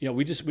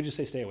we just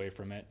say stay away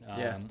from it,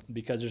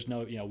 because there's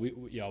no,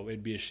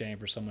 it'd be a shame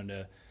for someone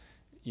to,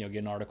 get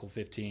an Article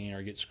 15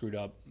 or get screwed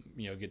up,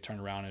 get turned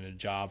around in a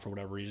job for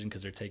whatever reason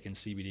because they're taking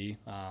CBD.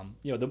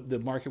 The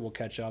market will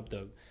catch up.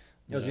 I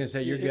was going to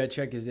say your gut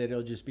check is that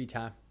it'll just be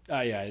time.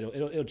 Yeah,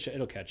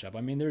 it'll catch up.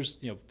 I mean, there's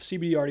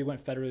CBD already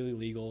went federally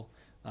legal.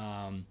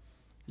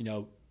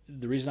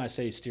 The reason I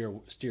say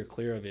steer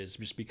clear of it is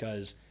just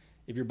because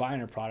if you're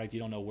buying a product, you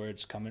don't know where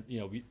it's coming.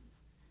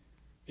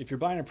 If you're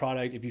buying a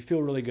product, if you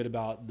feel really good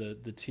about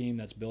the team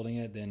that's building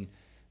it, then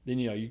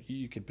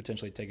you could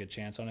potentially take a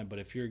chance on it. But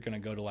if you're going to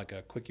go to like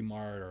a Quickie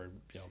Mart or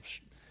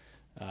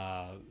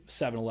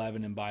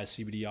 7-Eleven and buy a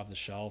CBD off the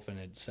shelf and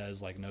it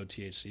says like no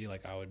THC,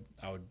 like I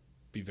would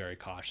be very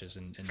cautious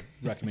and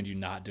recommend you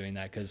not doing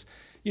that, because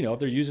if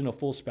they're using a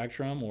full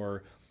spectrum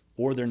or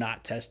they're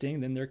not testing,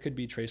 then there could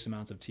be trace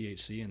amounts of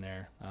THC in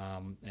there,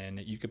 and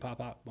you could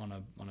pop up on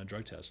a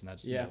drug test, and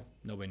that's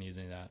nobody needs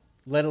any of that.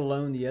 Let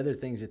alone the other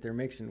things that they're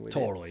mixing with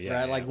totally, it. Yeah.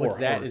 Right? Like, what's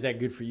that? Is that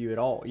good for you at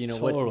all?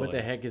 Totally. What the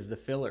heck is the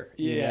filler?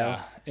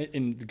 Yeah.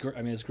 And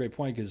I mean, it's a great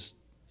point because,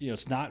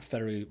 it's not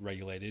federally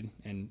regulated,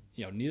 and,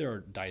 neither are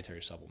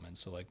dietary supplements.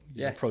 So, like,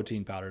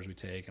 protein powders we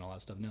take and all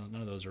that stuff, none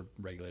of those are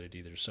regulated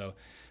either. So,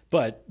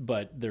 but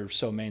they're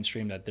so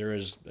mainstream that there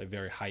is a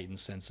very heightened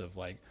sense of,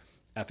 like,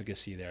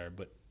 efficacy there,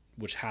 but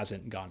which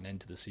hasn't gotten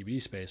into the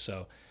CBD space.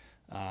 So,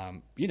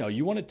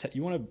 you want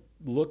to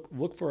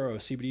look for a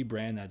CBD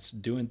brand that's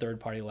doing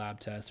third-party lab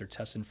tests. They're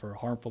testing for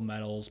harmful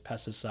metals,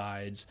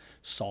 pesticides,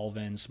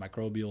 solvents,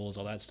 microbials,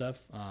 all that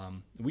stuff.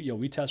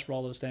 We test for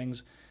all those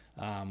things.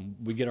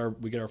 We get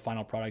our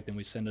final product, and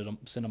we send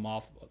them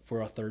off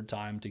for a third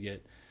time to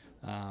get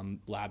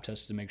lab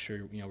tests to make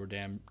sure we're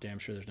damn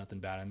sure there's nothing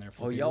bad in there.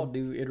 For y'all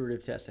do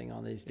iterative testing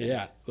on these things?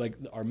 Yeah, like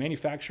our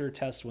manufacturer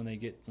tests when they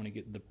get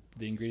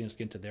the ingredients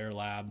get into their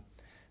lab.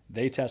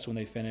 They test when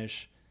they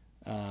finish.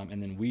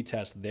 And then we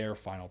test their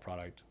final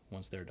product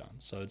once they're done.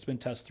 So it's been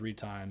tested 3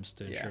 times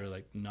to ensure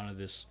like none of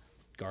this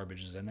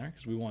garbage is in there,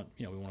 because we want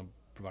to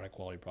provide a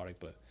quality product.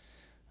 But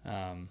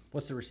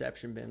what's the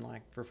reception been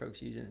like for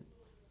folks using it?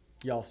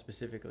 Y'all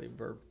specifically,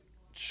 Verb?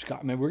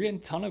 Scott, man, we're getting a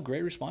ton of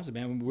great responses,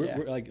 man.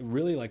 We're like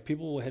really, like,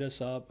 people will hit us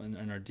up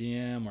in our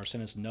DM or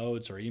send us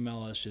notes or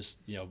email us just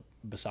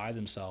beside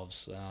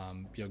themselves,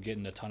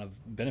 getting a ton of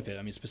benefit.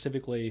 I mean,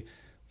 specifically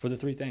for the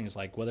 3 things,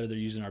 like whether they're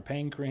using our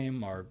pain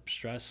cream, our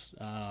stress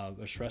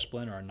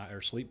blend, or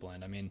our sleep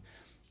blend. I mean,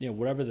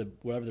 whatever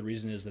the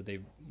reason is that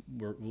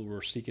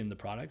we're seeking the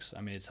products. I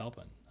mean, it's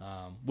helping,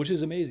 which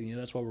is amazing.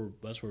 That's what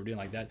we're doing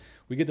like that.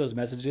 We get those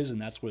messages, and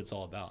that's what it's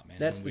all about, man.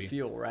 That's the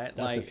fuel, right?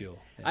 That's the fuel.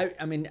 Yeah.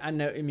 I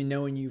mean,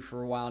 knowing you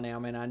for a while now,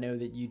 man, I know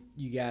that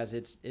you guys,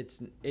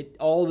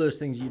 all those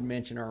things you'd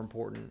mentioned are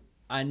important.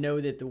 I know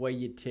that the way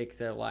you tick,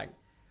 though, like,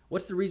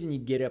 what's the reason you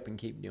get up and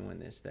keep doing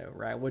this, though,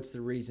 right? What's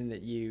the reason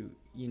that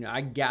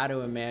I got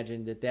to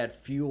imagine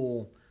that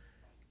fuel,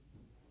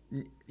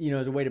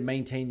 is a way to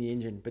maintain the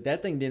engine. But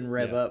that thing didn't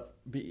rev up.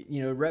 It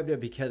revved up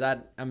because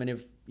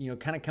if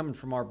kind of coming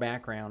from our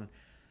background,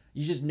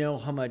 you just know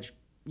how much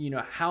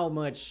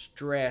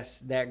stress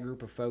that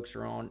group of folks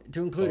are on,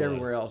 to include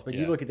everywhere else. But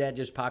you look at that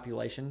just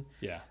population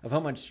of how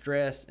much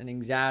stress and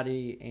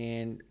anxiety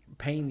and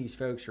pain these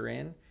folks are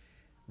in.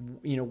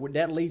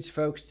 That leads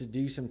folks to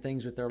do some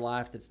things with their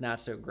life that's not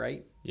so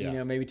great,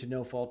 maybe to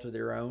no fault of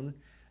their own.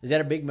 Is that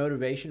a big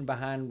motivation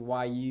behind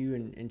why you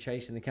and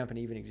Chase and the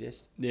company even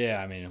exist? Yeah,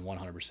 I mean,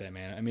 100%,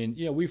 man. I mean,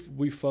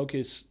 we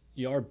focus,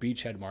 our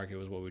beachhead market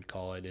was what we'd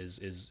call it,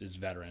 is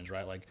veterans,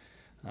 right? Like,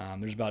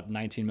 there's about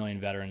 19 million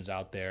veterans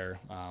out there.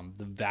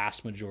 The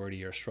vast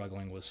majority are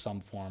struggling with some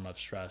form of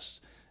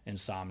stress,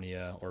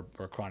 insomnia,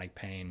 or chronic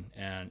pain,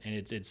 and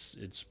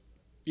it's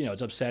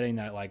upsetting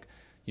that, like,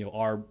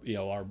 our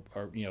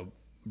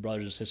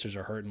brothers and sisters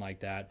are hurting like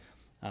that.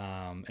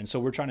 And so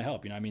we're trying to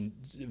help. I mean,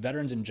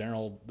 veterans in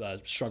general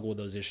struggle with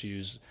those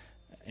issues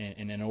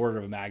in an order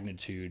of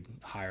magnitude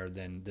higher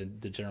than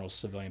the general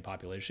civilian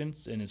population.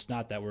 And it's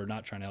not that we're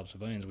not trying to help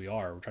civilians. We're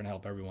trying to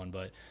help everyone.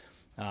 But,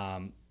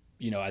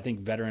 I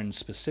think veterans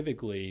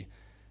specifically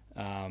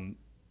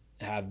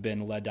have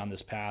been led down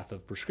this path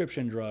of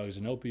prescription drugs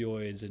and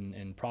opioids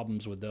and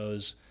problems with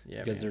those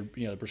because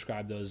they're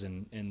prescribed those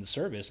in the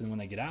service. And when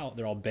they get out,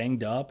 they're all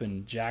banged up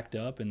and jacked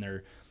up,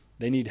 and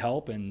they need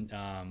help. And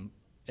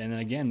then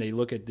again, they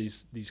look at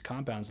these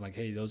compounds like,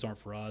 hey, those aren't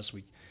for us.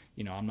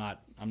 I'm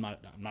not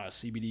a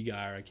CBD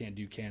guy, or I can't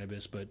do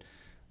cannabis, but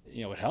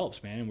it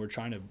helps, man. And we're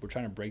trying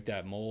to break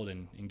that mold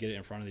and get it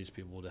in front of these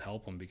people to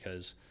help them,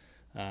 because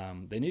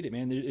they need it,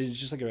 man. It's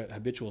just like a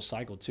habitual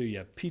cycle too. You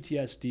have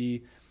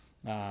PTSD.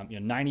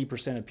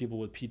 90% of people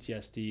with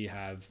PTSD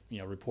have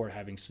report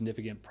having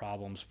significant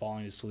problems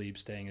falling asleep,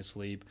 staying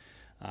asleep.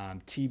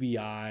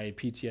 TBI,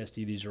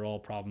 PTSD, these are all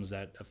problems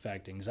that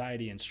affect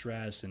anxiety and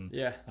stress and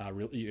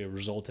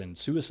result in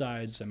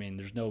suicides. I mean,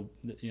 it's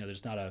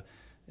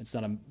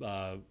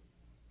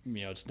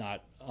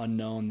not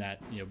unknown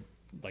that,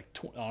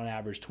 on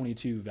average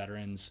 22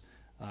 veterans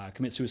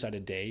commit suicide a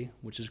day,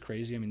 which is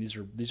crazy. I mean,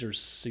 these are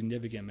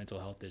significant mental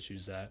health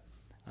issues that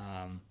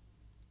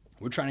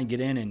we're trying to get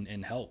in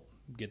and help.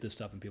 get this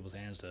stuff in people's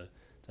hands to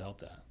help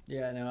that.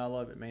 Yeah, no, I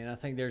love it, man. I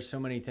think there's so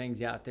many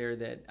things out there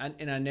that, I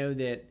know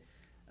that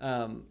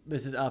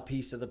this is a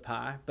piece of the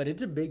pie, but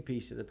it's a big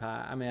piece of the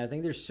pie. I mean, I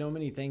think there's so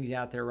many things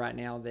out there right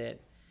now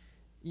that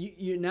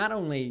you not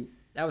only,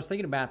 I was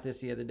thinking about this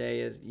the other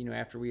day as,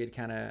 after we had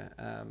kind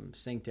of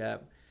synced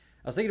up,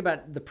 I was thinking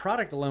about the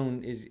product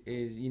alone is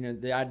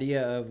the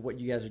idea of what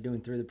you guys are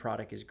doing through the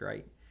product is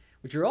great.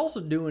 What you're also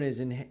doing is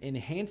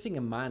enhancing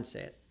a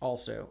mindset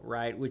also,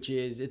 right? Which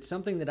is, it's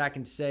something that I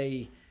can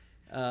say,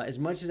 as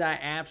much as I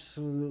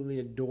absolutely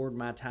adored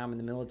my time in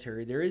the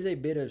military, there is a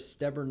bit of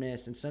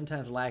stubbornness and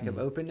sometimes lack of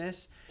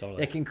openness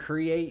that can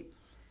create,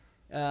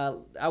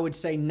 I would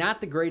say,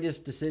 not the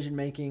greatest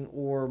decision-making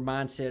or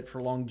mindset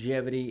for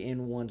longevity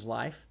in one's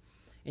life.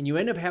 And you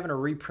end up having to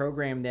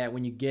reprogram that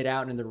when you get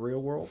out into the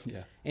real world.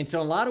 Yeah. And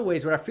so in a lot of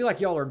ways, what I feel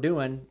like y'all are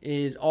doing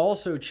is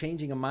also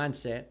changing a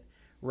mindset,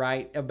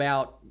 right,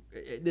 about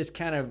this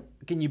kind of,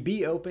 can you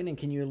be open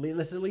and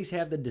let's at least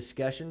have the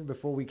discussion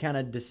before we kind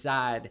of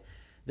decide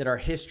that our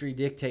history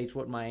dictates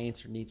what my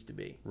answer needs to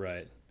be.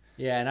 Right.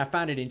 Yeah, and I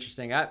find it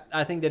interesting.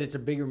 I think that it's a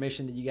bigger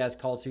mission that you guys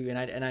call to,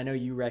 and I know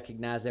you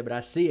recognize that, but I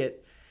see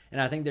it. And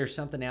I think there's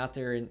something out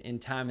there in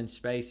time and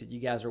space that you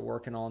guys are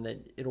working on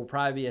that it'll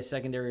probably be a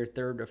secondary or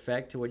third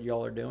effect to what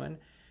y'all are doing.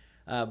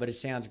 But it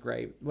sounds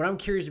great. What I'm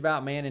curious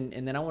about, man,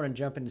 and then I want to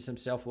jump into some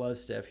self-love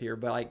stuff here,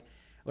 but like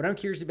what I'm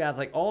curious about is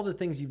like all the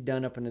things you've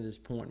done up until this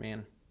point,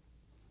 man.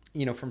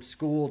 From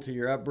school to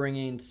your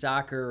upbringing,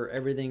 soccer,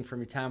 everything from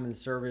your time in the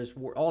service,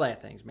 all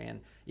that things,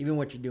 man. Even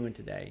what you're doing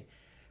today.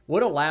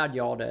 What allowed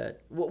y'all to,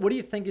 what do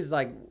you think is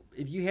like,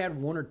 if you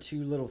had one or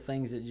two little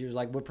things that you was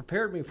like, what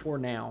prepared me for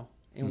now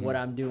and what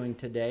I'm doing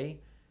today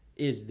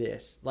is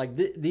this. Like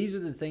these are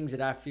the things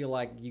that I feel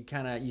like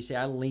you say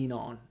I lean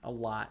on a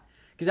lot.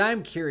 Because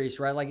I'm curious,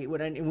 right? Like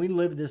and we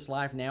live this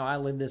life now. I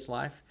live this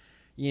life.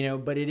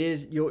 But it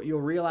is, you'll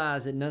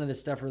realize that none of this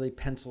stuff really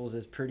pencils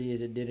as pretty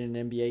as it did in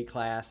an MBA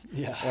class,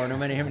 or no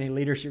matter how many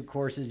leadership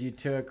courses you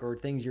took or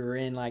things you were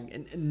in,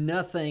 like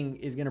nothing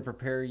is going to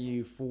prepare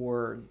you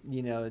for,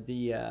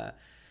 the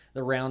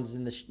rounds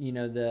and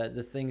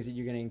the things that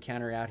you're going to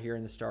encounter out here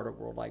in the startup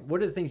world. Like,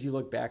 what are the things you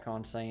look back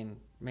on saying,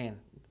 man,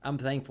 I'm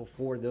thankful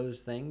for those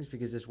things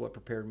because this is what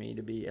prepared me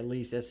to be at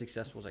least as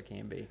successful as I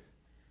can be?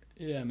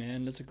 Yeah,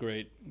 man, that's a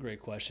great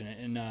question.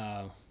 And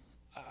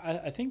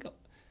I think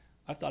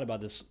I've thought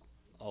about this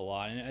a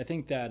lot, and I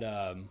think that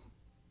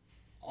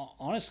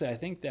honestly, I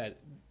think that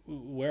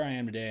where I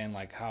am today and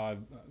like how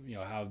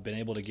I've been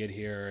able to get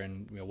here,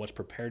 and what's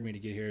prepared me to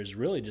get here has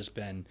really just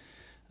been,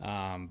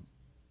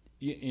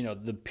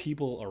 the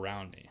people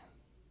around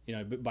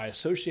me. By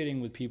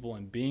associating with people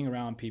and being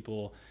around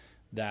people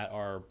that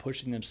are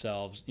pushing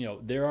themselves.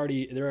 They're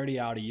already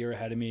out a year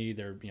ahead of me.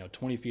 They're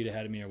 20 feet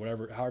ahead of me, or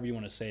whatever, however you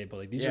want to say it. But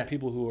like these are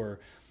people who are.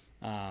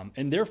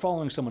 And they're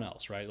following someone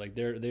else, right? Like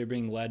they're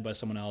being led by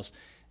someone else,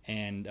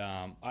 and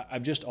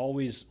I've just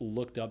always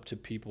looked up to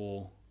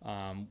people.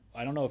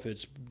 I don't know if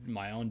it's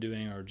my own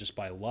doing or just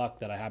by luck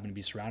that I happen to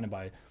be surrounded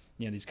by,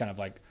 these kind of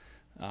like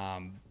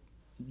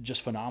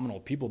just phenomenal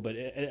people. But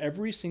at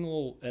every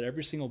single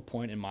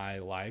point in my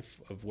life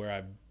of where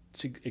I've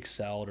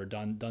excelled or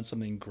done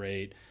something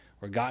great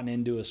or gotten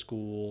into a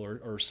school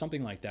or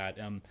something like that,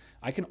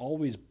 I can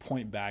always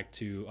point back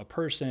to a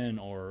person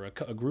or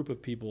a group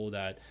of people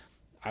that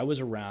I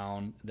was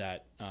around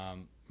that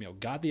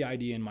got the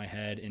idea in my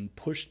head and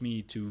pushed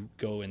me to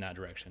go in that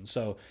direction.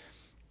 So,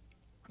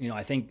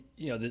 I think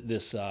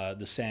this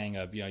the saying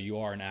of you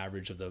are an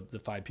average of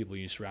the 5 people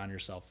you surround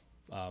yourself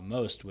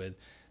most with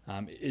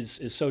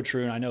is so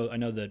true. And I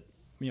know that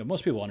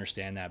most people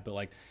understand that, but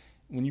like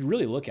when you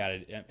really look at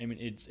it, I mean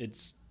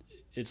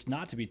it's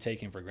not to be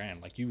taken for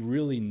granted. Like you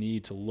really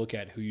need to look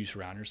at who you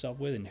surround yourself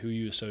with and who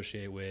you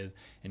associate with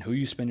and who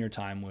you spend your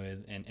time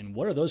with and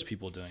what are those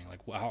people doing? Like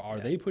how are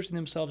they pushing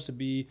themselves to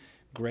be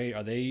great?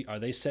 Are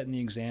they setting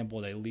the example?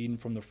 Are they leading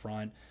from the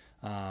front?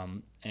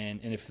 And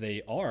if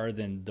they are,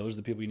 then those are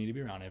the people you need to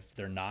be around. If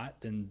they're not,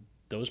 then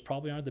those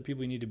probably aren't the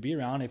people you need to be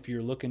around if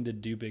you're looking to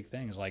do big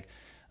things. Like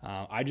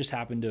I just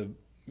happened to,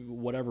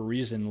 whatever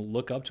reason,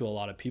 look up to a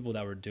lot of people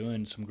that were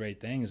doing some great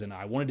things, and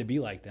I wanted to be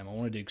like them. I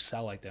wanted to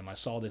excel like them. I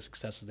saw the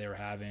successes they were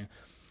having.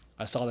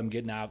 I saw them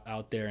getting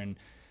out there and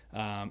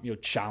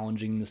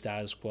challenging the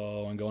status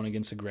quo and going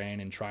against the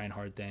grain and trying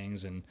hard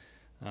things, and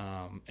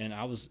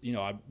I was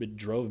it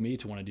drove me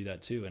to want to do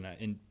that too.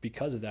 And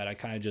because of that, I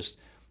kind of just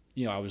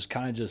I was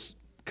kind of just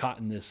caught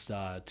in this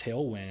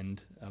tailwind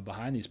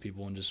behind these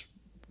people, and just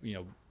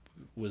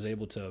was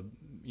able to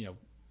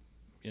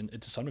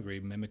to some degree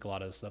mimic a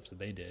lot of the stuff that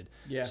they did.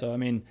 Yeah. So I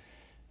mean,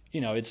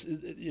 it's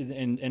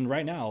and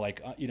right now, like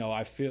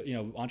I feel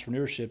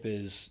entrepreneurship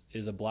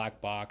is a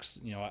black box.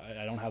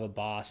 I don't have a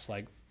boss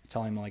like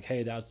telling me like,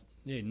 hey, that's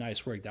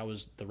nice work. That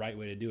was the right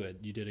way to do it.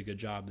 You did a good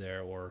job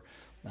there, or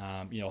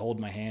hold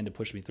my hand to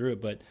push me through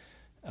it.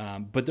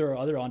 But there are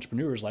other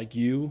entrepreneurs like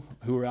you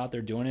who are out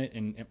there doing it,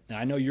 and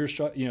I know you're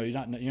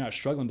not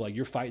struggling, but like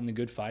you're fighting the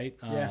good fight.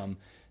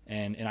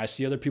 And I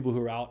see other people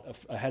who are out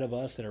ahead of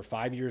us that are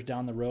 5 years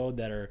down the road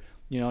that are,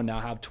 now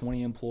have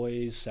 20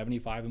 employees,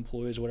 75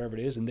 employees, whatever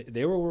it is. And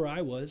they were where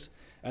I was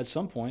at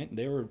some point.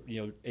 They were,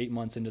 8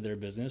 months into their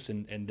business,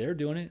 and they're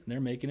doing it and they're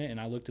making it.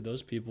 And I look to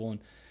those people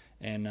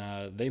and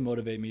they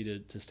motivate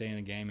me to stay in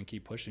the game and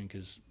keep pushing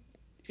because,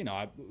 there's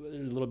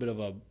a little bit of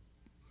a,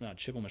 not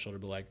chip on my shoulder,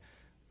 but like,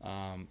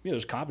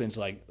 there's confidence.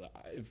 Like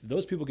if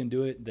those people can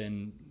do it,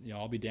 then,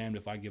 I'll be damned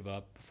if I give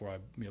up before I,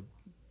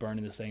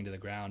 burning this thing to the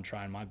ground,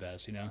 trying my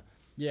best,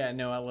 Yeah,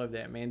 no, I love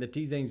that, man. The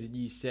two things that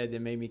you said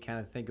that made me kind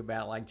of think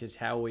about like just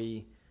how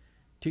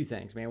two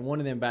things, man. One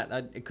of them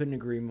I couldn't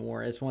agree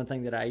more. It's one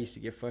thing that I used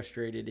to get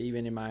frustrated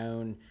even in my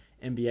own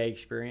MBA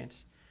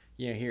experience.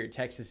 Here at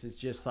Texas, it's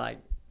just like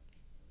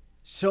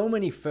so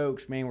many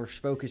folks, man, were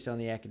focused on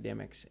the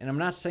academics. And I'm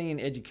not saying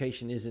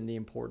education isn't the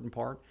important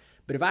part,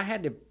 but if I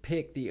had to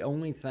pick the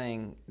only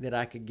thing that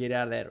I could get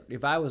out of that,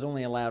 if I was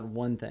only allowed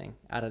one thing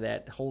out of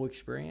that whole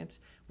experience,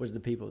 was the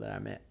people that I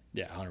met.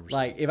 Yeah, 100%.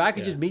 Like if I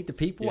could just meet the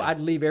people, I'd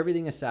leave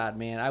everything aside,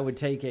 man. I would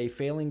take a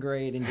failing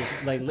grade and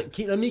just like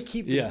let me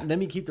keep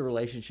the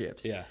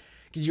relationships. Yeah.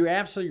 Because you're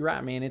absolutely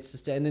right, man. It's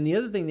just, and then the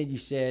other thing that you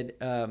said,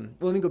 well,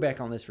 let me go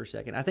back on this for a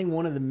second. I think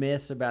one of the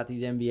myths about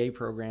these MBA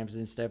programs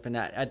and stuff, and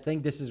I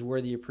think this is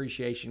where the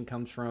appreciation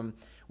comes from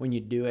when you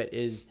do it,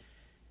 is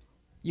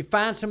you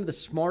find some of the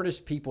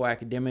smartest people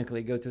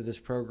academically go through these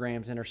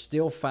programs and are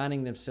still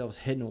finding themselves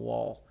hitting a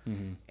wall.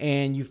 Mm-hmm.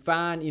 And you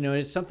find,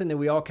 it's something that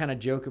we all kind of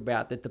joke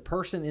about, that the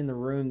person in the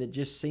room that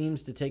just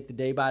seems to take the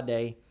day by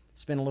day,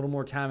 spend a little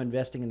more time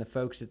investing in the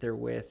folks that they're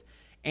with,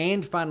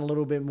 and find a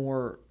little bit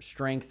more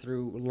strength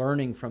through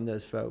learning from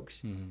those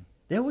folks. Mm-hmm.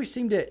 They always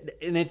seem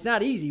to, and it's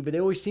not easy, but they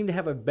always seem to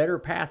have a better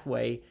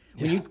pathway.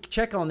 When you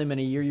check on them in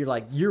a year, you're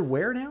like, you're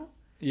where now?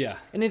 Yeah.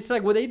 And it's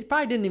like, well, they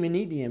probably didn't even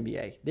need the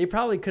MBA. They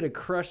probably could have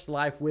crushed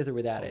life with or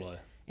without it.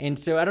 And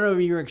so I don't know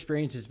if your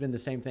experience has been the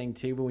same thing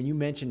too, but when you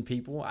mention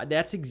people,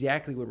 that's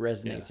exactly what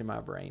resonates in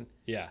my brain.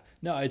 Yeah.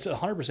 No, it's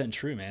 100%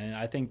 true, man. And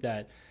I think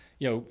that,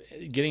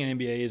 getting an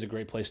MBA is a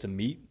great place to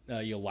meet,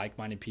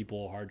 like-minded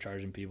people,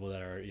 hard-charging people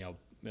that are,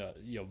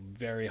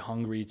 very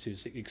hungry to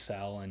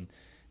excel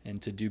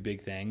and to do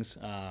big things.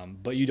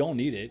 But you don't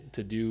need it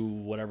to do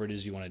whatever it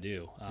is you want to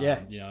do.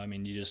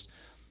 You just,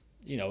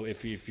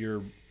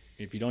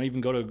 if you don't even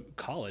go to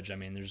college,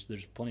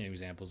 there's plenty of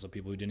examples of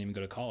people who didn't even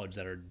go to college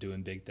that are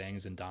doing big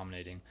things and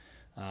dominating.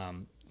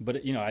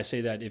 But I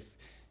say that if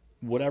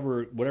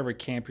whatever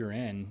camp you're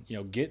in,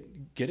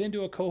 get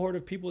into a cohort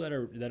of people that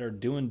are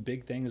doing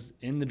big things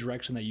in the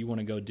direction that you want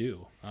to go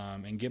do,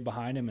 and get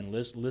behind them and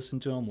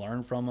listen to them,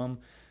 learn from them,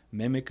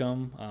 mimic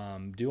them,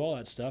 do all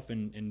that stuff,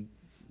 and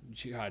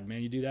God,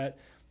 man, you do that,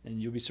 and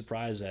you'll be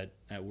surprised at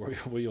where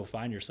you'll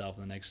find yourself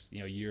in the next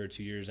year or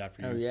 2 years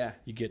after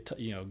you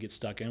get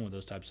stuck in with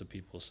those types of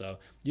people. So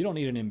you don't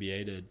need an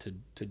MBA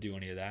to do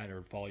any of that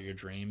or follow your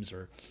dreams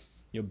or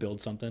build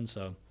something.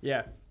 So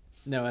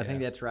I think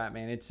that's right,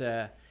 man. It's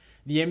the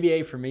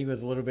MBA for me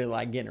was a little bit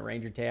like getting a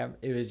Ranger tab.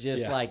 It was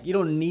just like you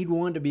don't need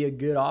one to be a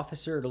good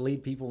officer or to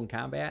lead people in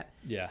combat.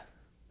 Yeah.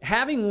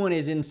 Having one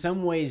is in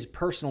some ways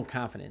personal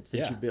confidence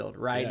that you build,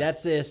 right? Yeah.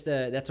 That's just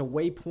that's a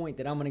waypoint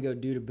that I'm going to go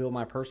do to build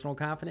my personal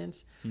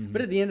confidence. Mm-hmm.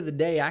 But at the end of the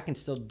day, I can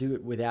still do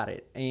it without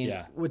it.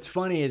 And what's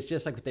funny is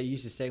just like what they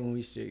used to say when we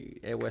used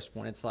to at West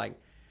Point. It's like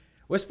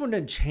West Point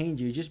doesn't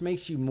change you; it just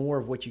makes you more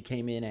of what you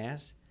came in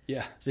as.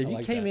 Yeah. So if you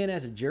came in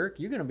as a jerk,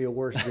 you're going to be a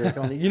worse jerk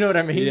on the. You know what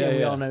I mean? And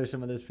we all know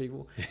some of those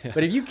people. Yeah.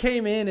 But if you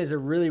came in as a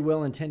really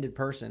well-intended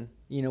person,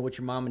 what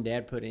your mom and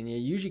dad put in you,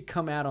 usually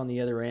come out on the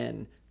other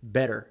end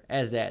better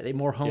as that. They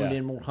more honed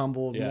in, more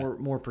humble,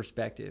 more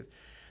perspective.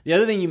 The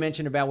other thing you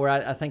mentioned about where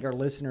I think our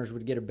listeners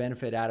would get a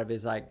benefit out of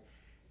is like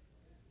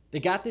they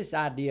got this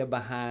idea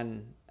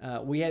behind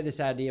we had this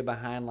idea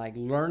behind like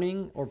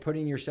learning or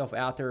putting yourself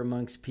out there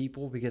amongst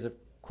people because of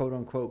quote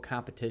unquote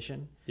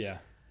competition. Yeah.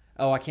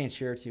 Oh, I can't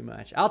share too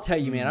much. I'll tell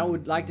you, man, I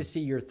would like to see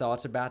your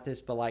thoughts about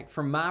this, but like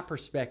from my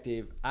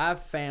perspective,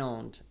 I've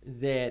found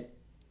that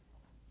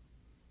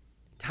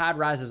tide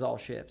rises all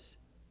ships.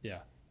 Yeah.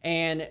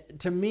 And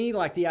to me,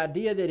 like the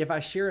idea that if I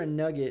share a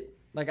nugget,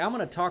 like I'm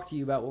going to talk to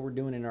you about what we're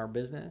doing in our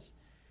business,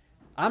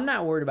 I'm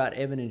not worried about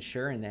Evan and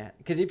sharing that.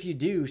 Because if you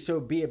do, so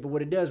be it. But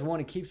what it does, one,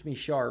 it keeps me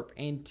sharp.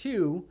 And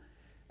two,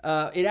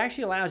 it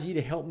actually allows you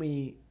to help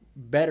me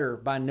better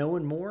by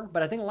knowing more.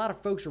 But I think a lot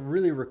of folks are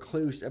really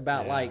recluse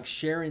about like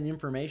sharing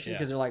information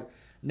because they're like,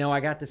 no, I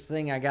got this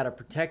thing, I got to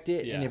protect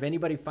it. Yeah. And if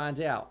anybody finds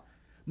out,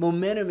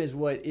 momentum is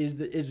what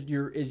is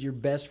your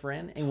best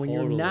friend, and when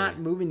you're not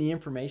moving the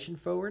information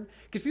forward,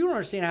 because people don't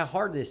understand how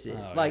hard this is.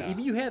 If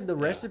you had the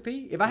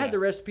recipe, if I had the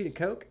recipe to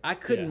Coke, I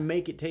couldn't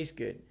make it taste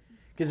good,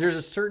 because there's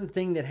a certain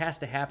thing that has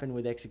to happen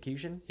with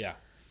execution. Yeah,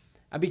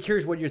 I'd be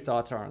curious what your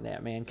thoughts are on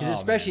that, man. Because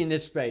especially in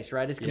this space,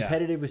 right? It's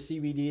competitive with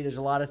CBD. There's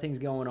a lot of things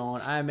going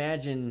on.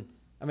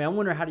 I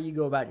wonder how do you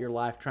go about your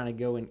life trying to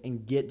go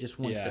and get just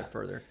one step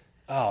further.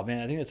 Oh man,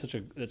 I think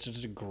that's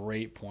such a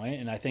great point,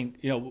 and I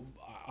think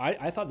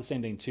I thought the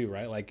same thing too,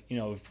 right? Like,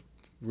 if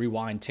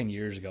rewind 10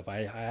 years ago, if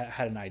I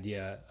had an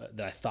idea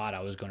that I thought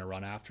I was going to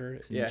run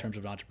after in terms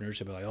of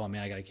entrepreneurship, like, oh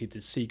man, I got to keep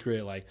this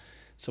secret. Like,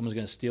 someone's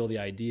going to steal the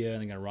idea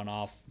and they're going to run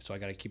off. So I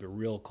got to keep it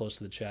real close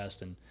to the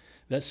chest. And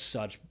that's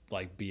such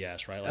like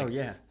BS, right? Like, oh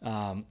yeah.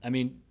 I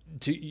mean,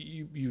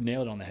 you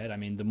nailed it on the head. I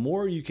mean, the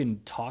more you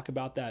can talk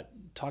about that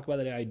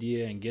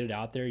idea and get it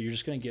out there, you're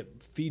just going to get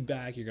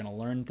feedback. You're going to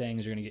learn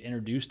things. You're going to get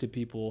introduced to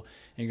people,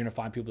 and you're going to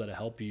find people that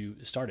help you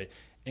start it.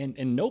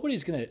 And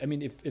nobody's going to, I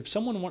mean, if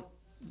someone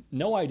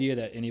no idea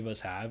that any of us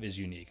have is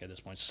unique at this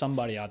point.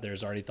 Somebody out there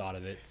has already thought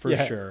of it for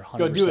sure. 100%.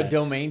 Go do a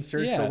domain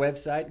search for a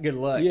website. Good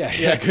luck.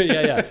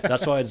 Yeah.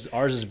 That's why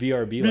ours is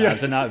VRB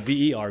Labs and not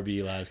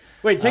VERB Labs.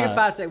 Wait, take a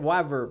 5 second.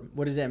 Why Verb?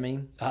 What does that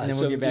mean? And then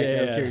we'll get back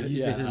to it. I'm curious.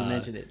 You just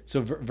mentioned it.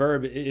 So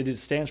Verb, it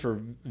stands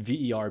for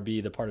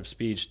VERB, the part of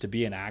speech, to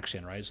be in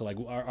action, right? So like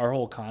our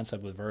whole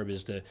concept with Verb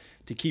is to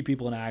keep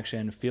people in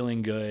action,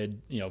 feeling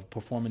good,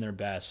 performing their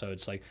best. So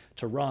it's like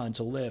to run,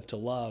 to live, to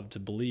love, to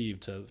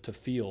believe, to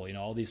feel,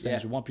 all these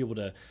things. We want people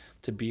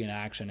to be in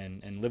action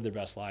and live their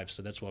best lives.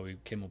 So that's why we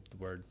came up with the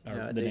word,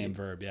 or the name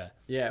Verb.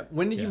 Yeah.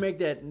 When did you make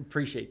that?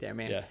 Appreciate that,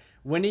 man. Yeah.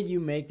 When did you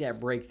make that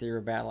breakthrough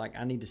about like,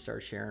 I need to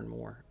start sharing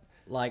more,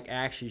 like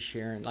actually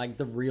sharing like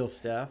the real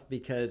stuff?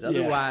 Because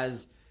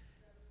otherwise,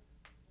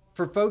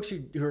 for folks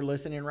who are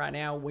listening right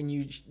now,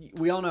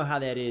 we all know how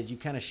that is. You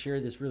kind of share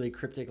this really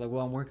cryptic, like,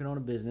 well, I'm working on a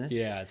business.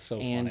 Yeah, it's so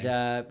funny.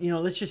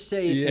 And, let's just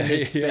say it's in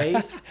this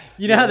space.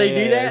 You know how they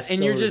do that?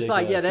 And you're just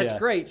ridiculous. Like, that's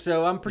great.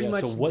 So I'm pretty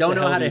much don't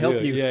know how to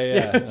help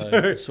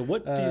you. So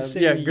what do you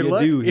say you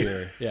do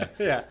here?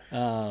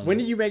 Yeah. When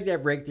did you make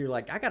that breakthrough?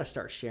 Like, I got to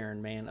start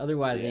sharing, man.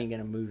 Otherwise, I ain't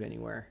going to move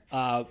anywhere.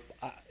 I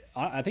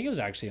think it was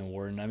actually in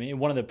Wharton. I mean,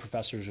 one of the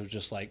professors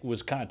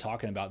was kind of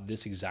talking about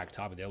this exact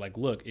topic. They're like,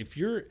 look,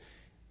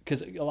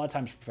 because a lot of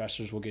times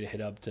professors will get hit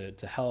up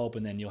to help,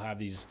 and then you'll have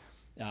these,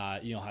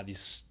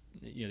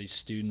 these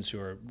students who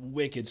are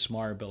wicked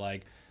smart, but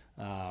like,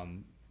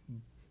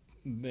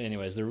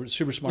 anyways, they're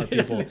super smart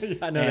people.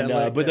 I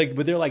know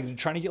but they're like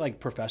trying to get like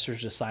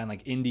professors to sign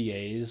like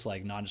NDAs,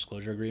 like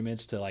non-disclosure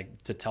agreements, to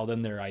tell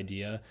them their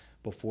idea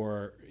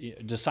before,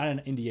 to sign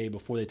an NDA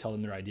before they tell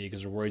them their idea,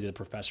 because they're worried that the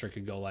professor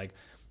could go like,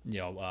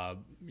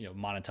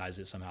 monetize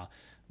it somehow,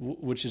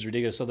 which is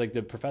ridiculous. So like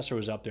the professor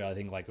was up there, I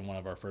think like in one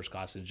of our first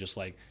classes, just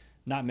like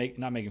not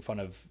making fun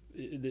of,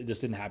 this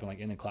didn't happen like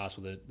in the class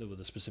with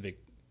a specific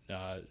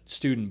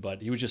student,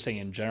 but he was just saying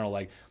in general,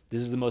 like,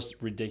 this is the most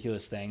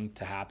ridiculous thing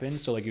to happen.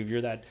 So like if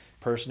you're that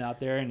person out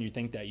there and you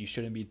think that you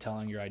shouldn't be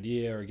telling your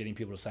idea or getting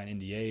people to sign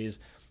NDAs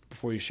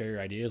before you share your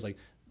ideas, like,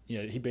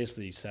 he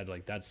basically said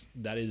like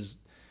that is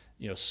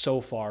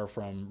so far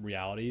from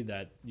reality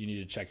that you need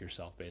to check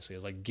yourself. Basically,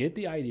 it's like, get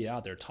the idea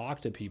out there, talk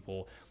to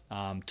people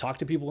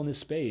in this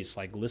space,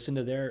 like listen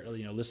to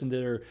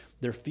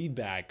their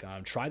feedback,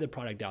 try the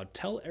product out,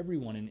 tell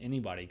everyone and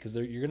anybody, because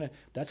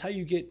that's how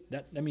you get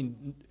that. I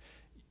mean,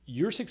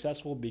 you're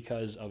successful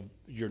because of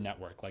your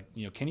network. Like,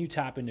 can you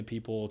tap into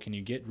people? Can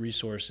you get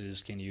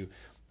resources? Can you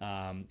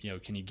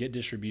get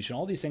distribution?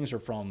 All these things are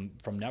from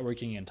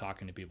networking and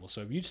talking to people.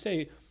 So if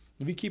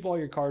you keep all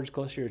your cards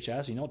close to your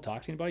chest, you don't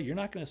talk to anybody, you're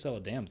not going to sell a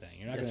damn thing.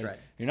 You're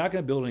not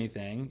going to build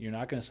anything. You're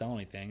not going to sell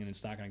anything, and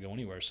it's not going to go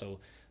anywhere. So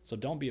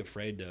don't be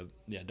afraid to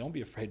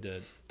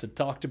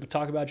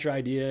talk about your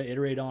idea,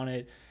 iterate on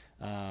it,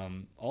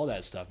 all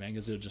that stuff, man,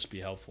 because it'll just be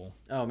helpful.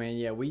 Oh man,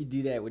 yeah, we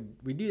do that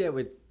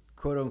with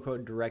quote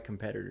unquote direct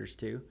competitors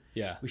too.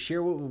 Yeah, we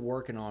share what we're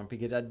working on,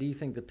 because I do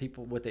think that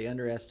people, what they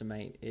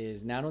underestimate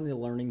is not only the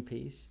learning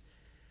piece,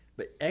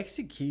 but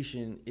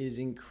execution is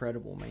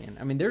incredible, man.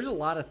 I mean, there's a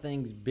lot of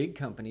things big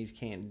companies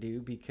can't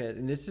do,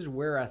 and this is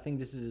where I think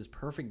this is this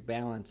perfect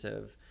balance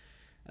of,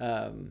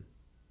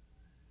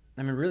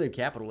 really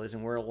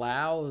capitalism, where it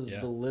allows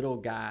the little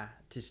guy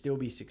to still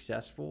be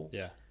successful.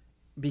 Yeah.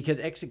 Because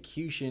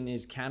execution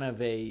is kind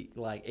of a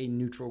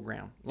neutral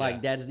ground.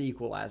 Like, that is the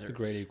equalizer. It's a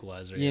great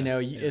equalizer.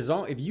 As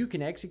long if you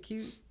can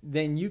execute,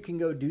 then you can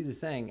go do the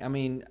thing. I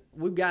mean,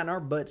 we've gotten our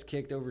butts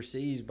kicked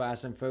overseas by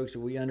some folks that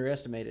we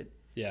underestimated.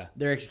 Yeah.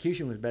 Their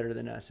execution was better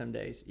than us some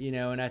days,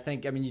 and I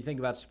think, you think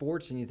about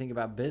sports and you think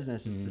about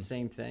business, it's the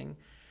same thing.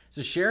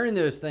 So sharing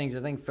those things,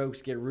 I think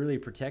folks get really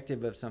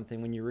protective of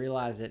something when you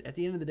realize that at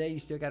the end of the day, you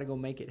still got to go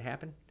make it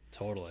happen.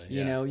 Totally.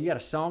 You got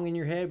a song in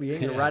your head, but you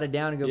ain't going to write it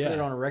down and go put it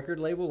on a record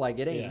label. Like,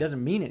 it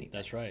doesn't mean anything.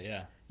 That's right.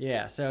 Yeah.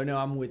 Yeah. So no,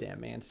 I'm with that,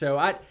 man. So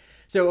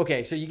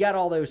you got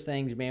all those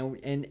things, man.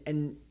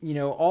 And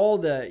all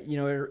the,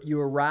 you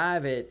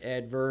arrive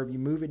at Verb, you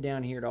move it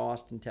down here to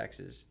Austin,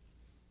 Texas.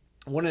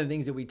 One of the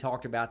things that we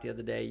talked about the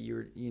other day,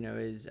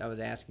 is I was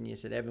asking you, I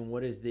said, Evan,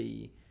 what's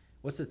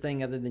the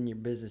thing other than your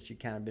business you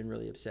kind of been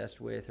really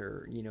obsessed with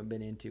or,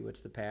 been into?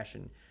 What's the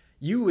passion?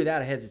 You,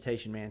 without a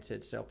hesitation, man,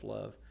 said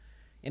self-love.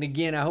 And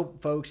again, I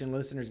hope folks and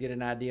listeners get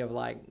an idea of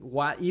like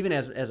why, even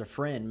as a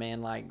friend,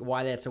 man, like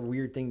why that's a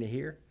weird thing to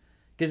hear.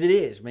 Because it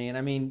is, man.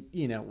 I mean,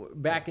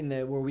 back in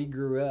where we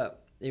grew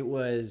up, it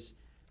was,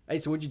 hey,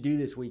 so what'd you do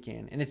this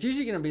weekend? And it's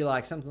usually going to be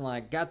like something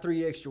like, got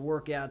 3 extra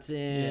workouts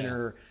in,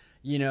 or,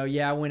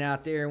 I went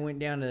out there and went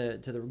down to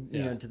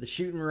the to the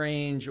shooting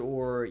range,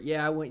 or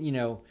I went,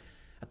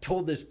 I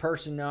told this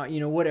person,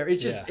 whatever.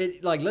 It's just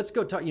like, let's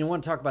go talk. You don't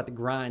want to talk about the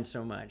grind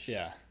so much.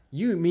 Yeah.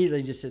 You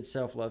immediately just said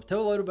self-love.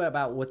 Tell a little bit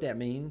about what that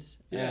means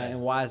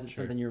and why is it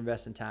something you're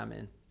investing time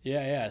in?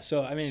 Yeah.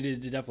 So, I mean,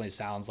 it definitely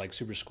sounds like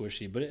super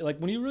squishy, but like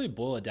when you really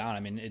boil it down, I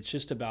mean, it's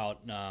just about,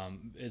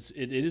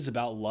 it is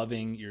about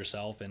loving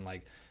yourself and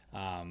like,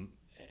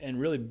 and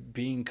really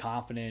being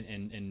confident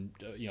and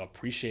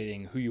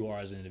appreciating who you are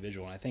as an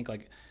individual. And I think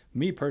like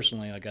me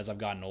personally, like as I've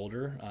gotten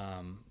older,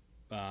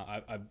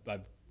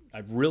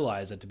 I've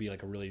realized that to be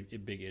like a really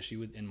big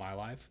issue in my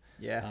life.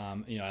 Yeah.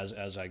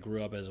 As I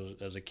grew up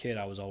as a kid,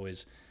 I was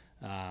always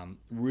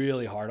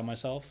really hard on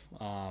myself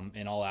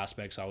in all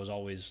aspects. I was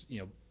always,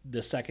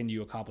 the second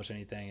you accomplish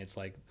anything, it's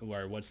like,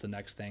 what's the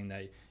next thing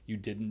that you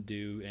didn't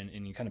do,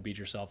 and you kind of beat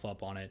yourself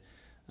up on it.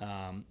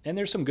 And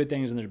there's some good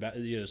things, and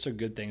there's some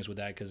good things with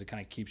that because it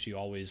kind of keeps you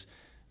always,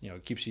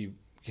 keeps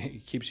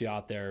you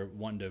out there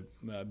wanting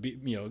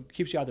to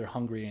keeps you out there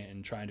hungry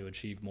and trying to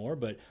achieve more.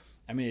 But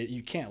I mean,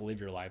 you can't live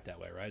your life that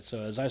way, right?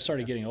 So as I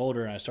started getting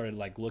older and I started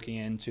like looking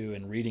into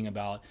and reading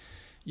about,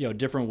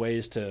 different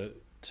ways to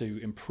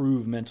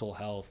improve mental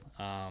health,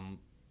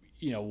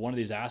 one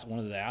of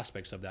the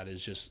aspects of that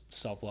is just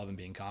self-love and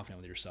being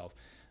confident with yourself.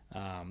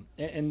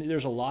 And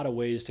there's a lot of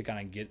ways to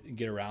kind of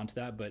get around to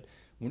that. But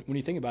when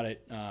you think about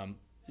it,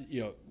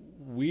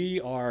 we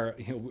are,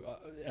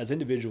 as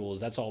individuals,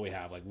 that's all we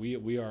have. Like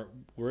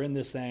we're in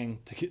this thing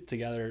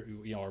together,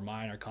 our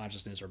mind, our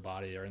consciousness, our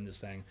body are in this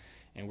thing,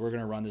 and we're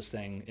going to run this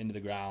thing into the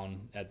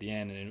ground at the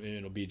end, and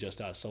it'll be just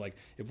us. So like,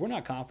 if we're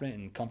not confident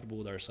and comfortable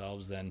with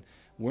ourselves, then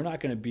we're not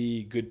going to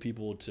be good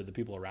people to the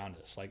people around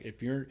us. Like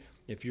if you're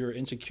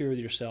insecure with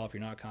yourself,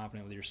 you're not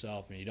confident with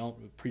yourself, and you don't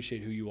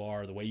appreciate who you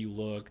are, the way you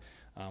look,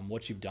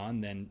 what you've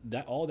done, then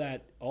all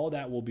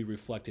that will be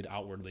reflected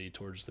outwardly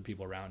towards the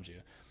people around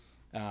you.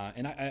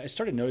 And I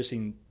started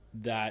noticing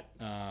that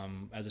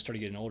as I started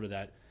getting older,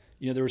 that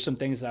there were some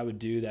things that I would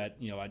do that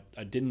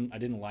I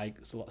didn't like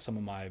some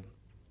of my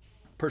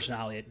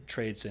personality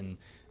traits and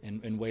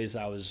ways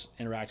that I was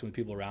interacting with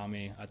people around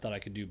me. I thought I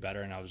could do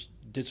better, and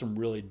did some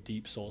really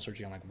deep soul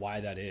searching on like why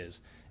that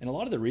is. And a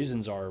lot of the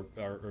reasons are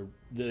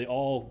they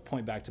all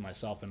point back to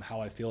myself and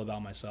how I feel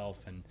about myself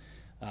and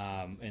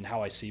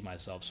how I see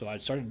myself. So I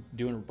started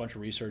doing a bunch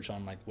of research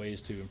on like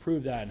ways to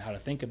improve that and how to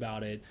think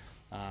about it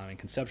and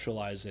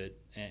conceptualize it.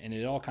 And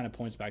it all kind of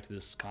points back to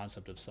this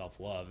concept of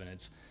self-love. And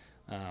it's,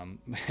 I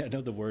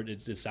know the word,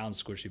 it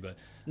sounds squishy, but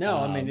no,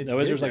 I mean,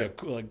 there's like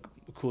a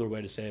cooler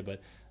way to say it,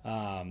 but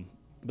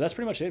that's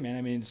pretty much it, man.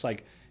 I mean, it's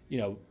like,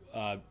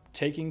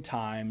 taking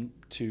time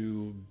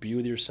to be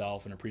with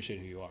yourself and appreciate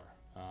who you are.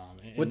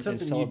 What's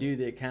something you do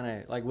that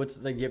kind of like,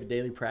 you have a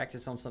daily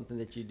practice on something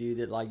that you do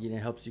that like,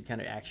 helps you kind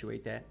of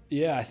actuate that?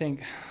 Yeah, I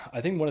think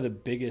one of the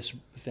biggest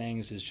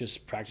things is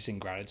just practicing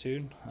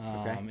gratitude.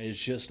 Is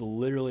just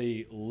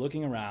literally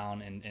looking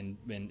around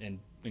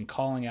and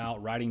calling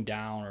out, writing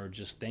down, or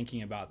just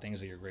thinking about things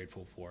that you're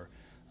grateful for.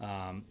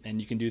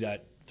 And you can do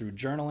that through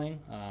journaling.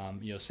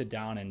 Sit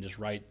down and just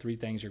write 3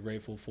 things you're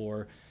grateful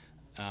for.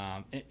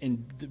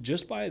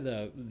 Just by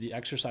the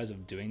exercise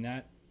of doing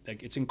that,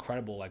 like it's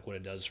incredible, like what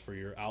it does for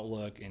your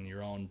outlook and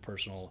your own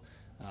personal,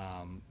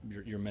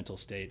 your mental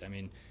state. I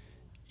mean,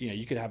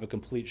 you could have a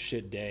complete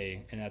shit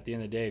day, and at the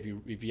end of the day,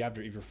 if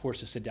you're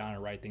forced to sit down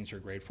and write things you're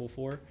grateful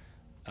for,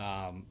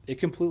 it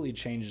completely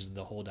changes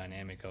the whole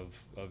dynamic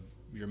of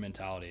your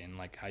mentality and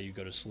like how you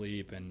go to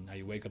sleep and how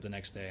you wake up the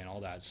next day and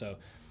all that. So,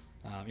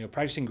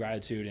 practicing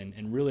gratitude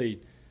and really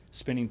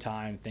spending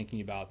time thinking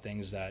about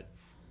things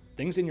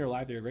in your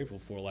life that you're grateful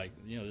for. Like,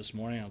 this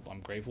morning I'm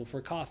grateful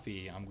for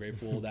coffee. I'm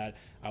grateful that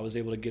I was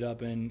able to get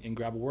up and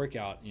grab a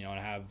workout, and I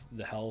have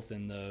the health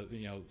and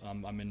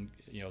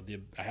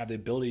I have the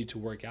ability to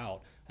work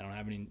out. I don't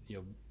have any,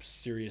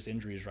 serious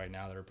injuries right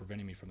now that are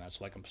preventing me from that.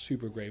 So like, I'm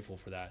super grateful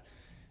for that.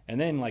 And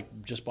then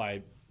like, just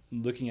by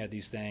looking at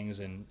these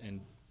things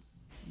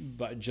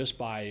but just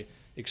by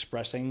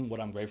expressing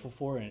what I'm grateful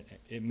for,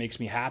 it makes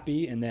me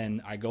happy. And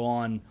then I go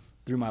on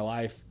through my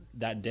life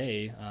that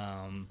day,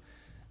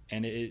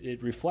 and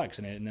it reflects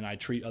in it, and then I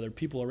treat other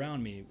people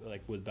around me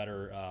like with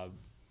better,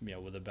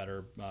 with a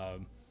better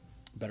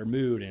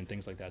mood and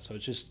things like that. So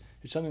it's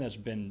something that's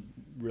been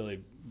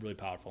really, really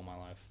powerful in my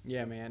life.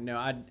 Yeah, man. No,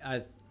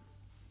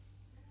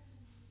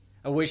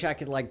 I wish I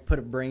could like put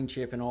a brain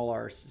chip in all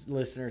our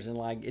listeners, and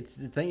like it's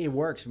the thing. It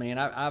works, man.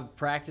 I've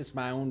practiced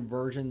my own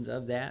versions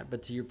of that,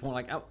 but to your point,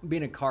 like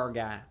being a car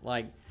guy,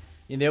 like.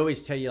 And they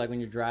always tell you, like when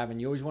you're driving,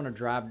 you always want to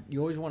drive. You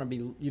always want to be.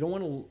 You don't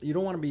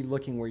want to be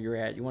looking where you're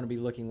at. You want to be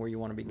looking where you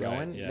want to be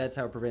going. Right, yeah. That's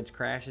how it prevents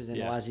crashes and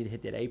allows you to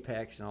hit that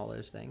apex and all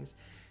those things.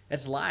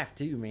 That's life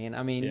too, man.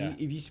 I mean,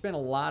 if you spend a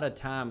lot of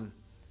time,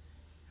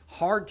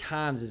 hard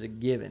times is a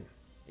given.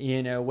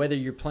 Whether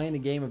you're playing the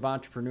game of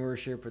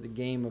entrepreneurship or the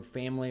game of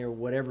family or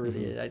whatever it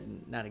is.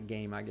 Not a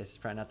game, I guess it's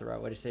probably not the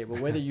right way to say it. But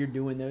whether you're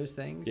doing those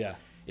things,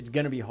 it's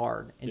gonna be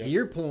hard. And to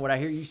your point, what I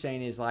hear you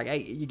saying is like,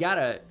 hey, you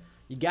gotta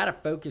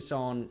focus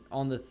on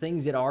the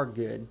things that are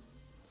good.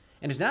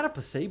 And it's not a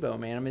placebo,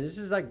 man. I mean, this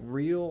is like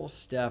real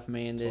stuff,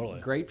 man, that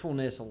totally.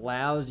 Gratefulness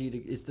allows you to,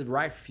 it's the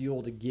right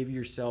fuel to give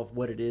yourself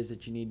what it is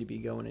that you need to be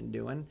going and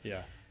doing.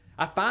 Yeah.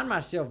 I find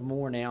myself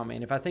more now,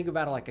 man, if I think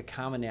about it like a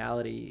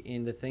commonality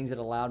in the things that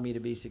allowed me to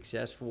be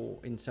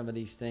successful in some of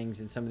these things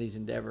and some of these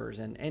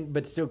endeavors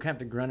but still kind of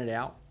to grunt it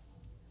out.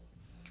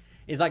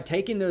 It's like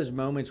taking those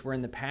moments where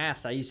in the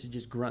past I used to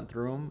just grunt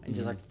through them and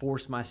just like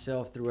force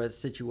myself through a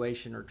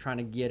situation or trying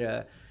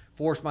to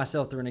force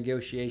myself through a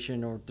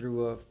negotiation or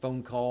through a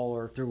phone call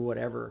or through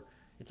whatever.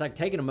 It's like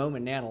taking a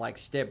moment now to like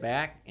step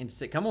back and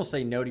come on,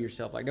 say no to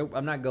yourself. Like, nope,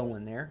 I'm not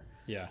going there.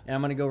 Yeah. And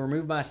I'm going to go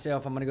remove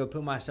myself. I'm going to go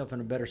put myself in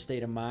a better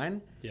state of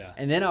mind. Yeah.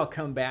 And then I'll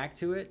come back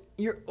to it.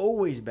 You're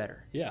always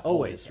better. Yeah.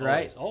 Always,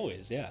 right?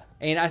 Always, yeah.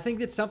 And I think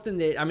that's something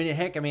that,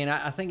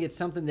 I think it's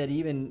something that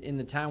even in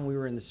the time we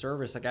were in the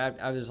service, like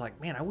I was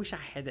like, man, I wish I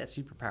had that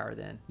superpower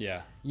then.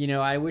 Yeah.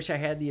 I wish I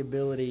had the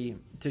ability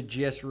to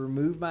just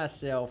remove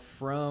myself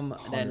from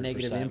that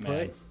negative input.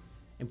 Man.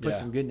 And put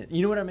some goodness.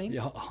 You know what I mean?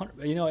 Yeah.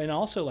 And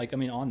also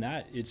on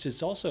that, it's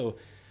just also,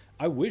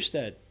 I wish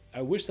that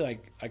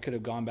I could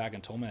have gone back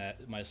and told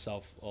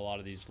myself a lot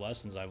of these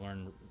lessons I've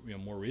learned,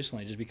 more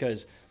recently, just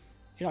because,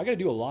 I got to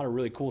do a lot of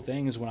really cool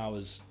things when I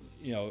was,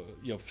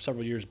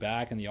 several years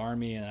back in the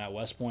Army and at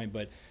West Point.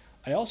 But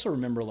I also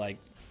remember like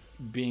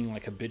being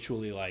like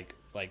habitually like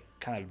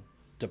kind of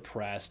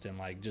depressed and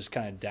like just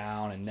kind of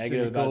down and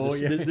negative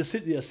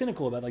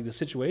cynical about like the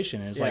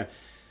situation. And it's like,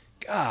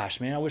 gosh,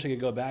 man, I wish I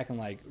could go back and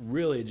like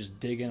really just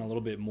dig in a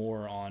little bit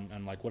more on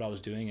like what I was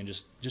doing and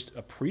just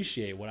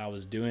appreciate what I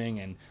was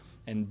doing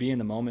and be in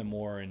the moment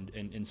more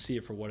and see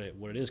it for what it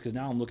is. Because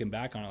now I'm looking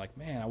back on it like,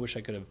 man, I wish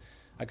I could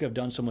have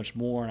done so much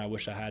more, and I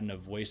wish I hadn't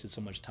have wasted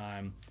so much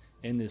time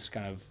in this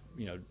kind of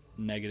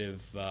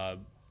negative,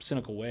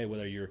 cynical way.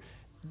 Whether you're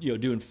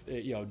doing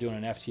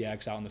an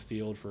FTX out in the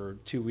field for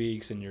 2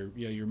 weeks and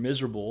you're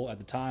miserable at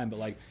the time, but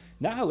like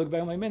now I look back,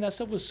 I'm like, man, that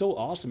stuff was so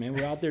awesome, man.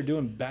 We're out there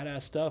doing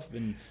badass stuff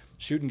and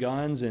shooting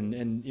guns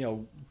and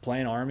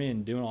playing Army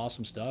and doing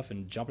awesome stuff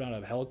and jumping out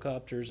of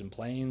helicopters and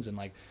planes and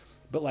like,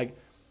 but like.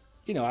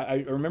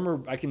 I remember,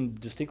 I can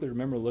distinctly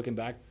remember looking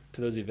back to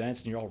those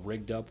events and you're all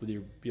rigged up with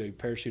your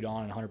parachute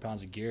on and 100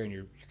 pounds of gear and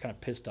you're kind of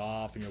pissed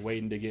off and you're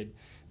waiting to get,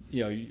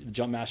 the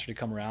jump master to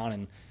come around.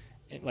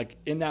 And like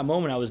in that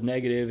moment I was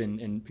negative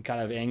and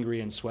kind of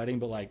angry and sweating.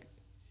 But like,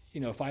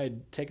 if I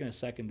had taken a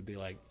second to be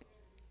like,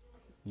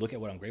 look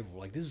at what I'm grateful for,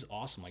 like, this is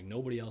awesome. Like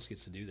nobody else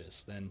gets to do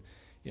this. Then,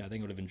 I think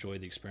I would have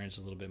enjoyed the experience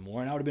a little bit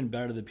more, and I would have been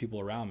better to the people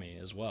around me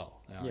as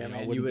well.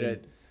 Man, you would have.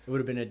 It would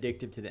have been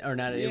addictive to that, or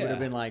not. It would have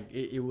been like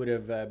it would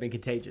have been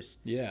contagious.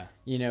 Yeah.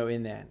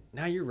 In that.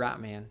 No, you're right,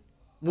 man.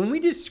 When we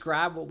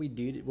describe what we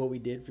did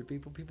for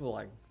people are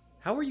like,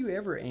 "How were you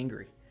ever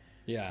angry?"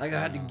 Yeah. Like I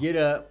had to get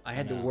up, I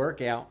had to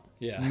work out.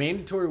 Yeah.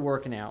 Mandatory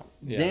working out.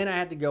 Yeah. Then I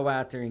had to go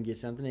out there and get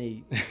something to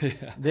eat.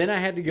 Then I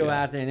had to go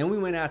out there, and then we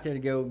went out there to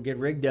go get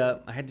rigged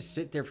up. I had to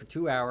sit there for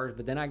 2 hours,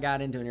 but then I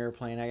got into an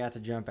airplane. I got to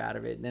jump out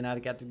of it, and then I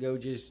got to go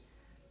just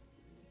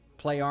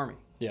play Army.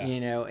 Yeah.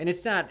 And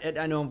it's not,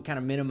 I know I'm kind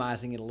of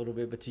minimizing it a little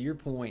bit, but to your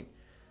point,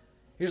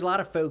 there's a lot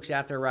of folks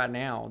out there right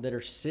now that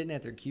are sitting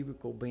at their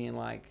cubicle being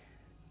like,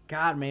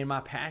 God, man, my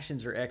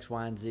passions are X,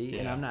 Y, and Z,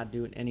 and I'm not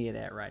doing any of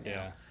that right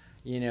now.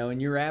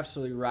 And you're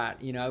absolutely right.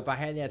 If I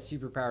had that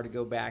superpower to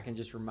go back and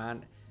just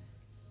remind,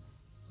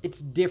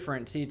 it's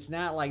different. See, it's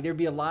not like there'd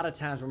be a lot of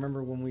times,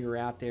 remember when we were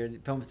out there,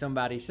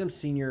 some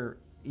senior,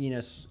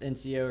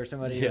 NCO or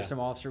somebody or some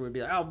officer would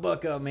be like, oh,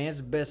 buck up, man, it's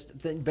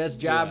the best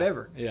job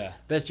ever. Yeah.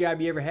 Best job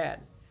you ever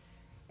had.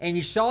 And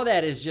you saw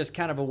that as just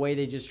kind of a way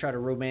they just try to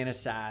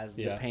romanticize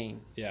the pain.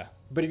 Yeah.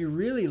 But if you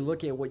really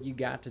look at what you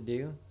got to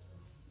do,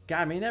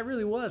 God, man, that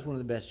really was one of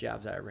the best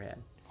jobs I ever had.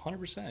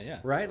 100%, yeah.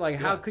 Right? Like,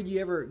 how could you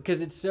ever... Because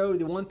it's the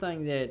one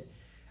thing that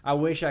I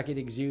wish I could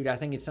exude, I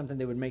think it's something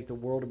that would make the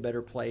world a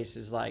better place,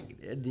 is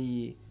like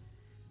the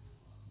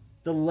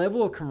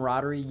level of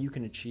camaraderie you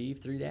can achieve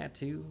through that,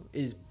 too,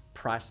 is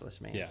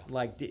priceless, man. Yeah.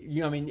 Like,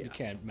 you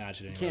can't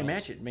match it anywhere You can't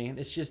match it, man.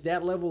 It's just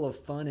that level of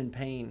fun and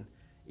pain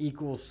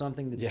equals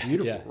something that's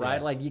beautiful, right?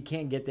 Yeah. Like you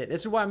can't get that.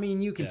 This is why me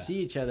and you can see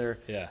each other,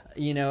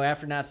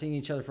 after not seeing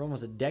each other for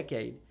almost a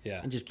decade,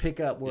 and just pick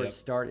up where it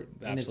started.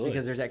 Absolutely. And it's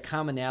because there's that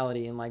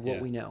commonality in like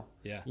what we know,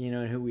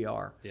 and who we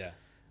are. Yeah.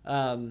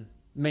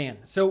 Man.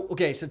 So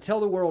tell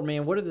the world,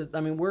 man, what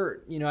are we're,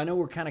 I know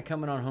we're kind of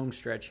coming on home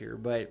stretch here,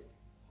 but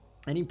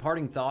any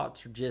parting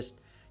thoughts or just,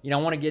 I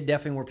want to get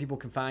definitely where people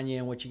can find you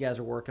and what you guys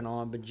are working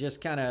on, but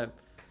just kind of,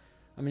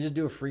 just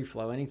do a free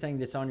flow. Anything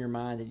that's on your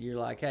mind that you're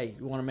like, hey,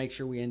 you want to make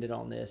sure we end it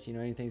on this.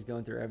 Anything's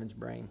going through Evan's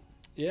brain.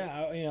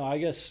 Yeah, I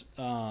guess.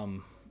 I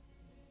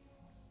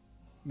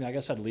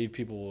guess I'd leave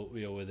people,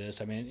 with this.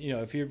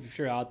 If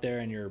you're out there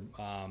and you're,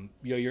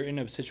 you're in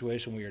a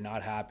situation where you're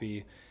not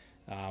happy,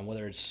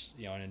 whether it's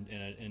in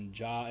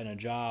a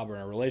job or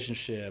in a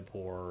relationship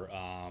or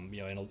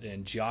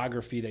in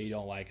geography that you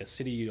don't like, a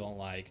city you don't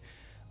like.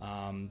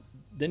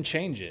 Then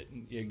change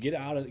it. Get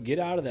out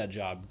of that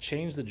job.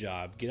 Change the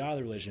job. Get out of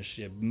the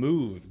relationship.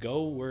 Move.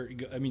 Go where.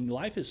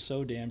 Life is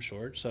so damn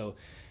short. So,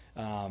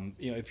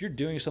 if you're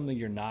doing something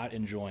you're not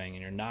enjoying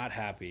and you're not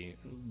happy,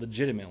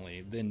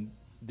 legitimately,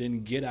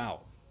 then get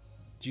out.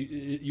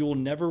 You will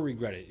never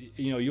regret it.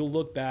 You'll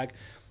look back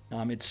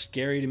It's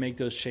scary to make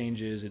those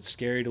changes. It's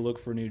scary to look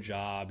for a new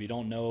job. You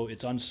don't know.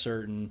 It's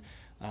uncertain.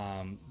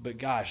 But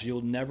gosh,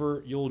 you'll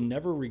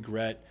never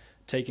regret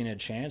taking a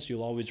chance.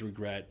 You'll always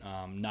regret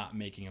not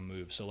making a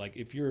move. So like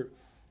if you're,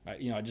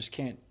 I just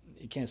can't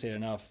say it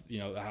enough.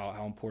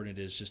 How important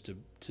it is just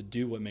to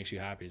do what makes you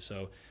happy.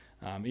 So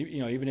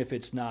even if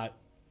it's not,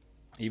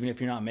 even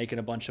if you're not making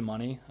a bunch of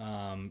money,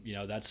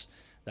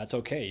 that's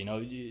okay.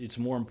 It's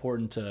more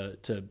important to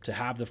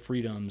have the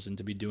freedoms and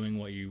to be doing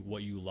what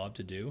you love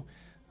to do.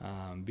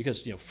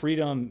 Because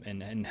freedom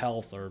and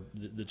health are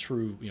the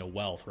true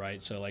wealth,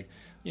 right? So like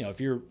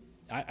if you're,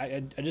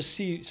 I just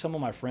see some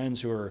of my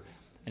friends who are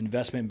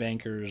investment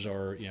bankers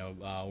or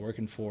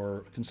working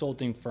for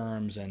consulting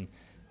firms and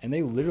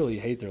they literally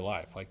hate their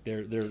life. Like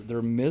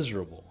they're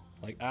miserable,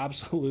 like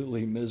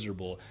absolutely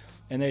miserable.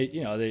 And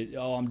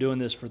I'm doing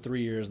this for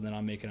 3 years and then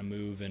I'm making a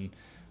move and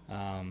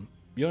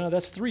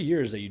that's 3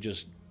 years that you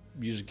just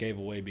gave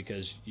away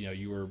because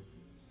you were.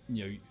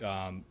 You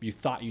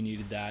thought you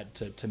needed that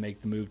to make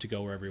the move to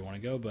go wherever you want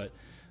to go, but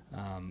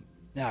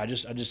I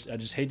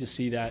just hate to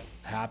see that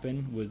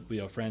happen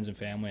with friends and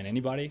family and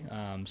anybody.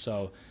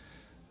 So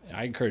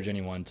I encourage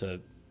anyone to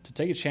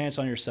take a chance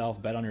on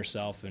yourself, bet on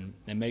yourself,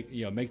 and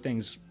make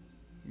things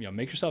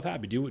make yourself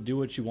happy. Do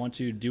what you want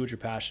to, do what you're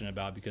passionate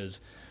about,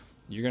 because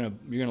you're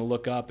gonna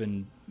look up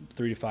in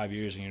 3 to 5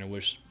 years and you're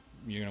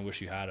gonna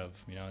wish you had of.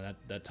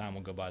 That time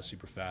will go by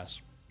super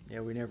fast.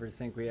 Yeah, we never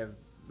think we have.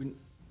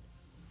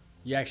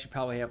 You actually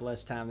probably have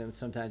less time than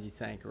sometimes you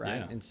think, right?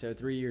 Yeah. And so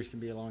 3 years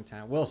can be a long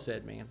time. Well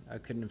said, man. I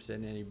couldn't have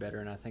said it any better,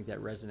 and I think that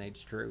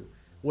resonates true.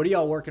 What are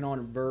y'all working on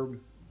at Verb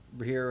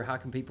here? How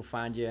can people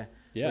find you?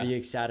 Yeah. What are you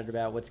excited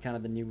about? What's kind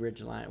of the new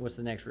Ridgeline? What's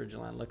the next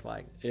Ridgeline look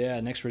like? Yeah,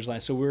 next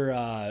Ridgeline. So we're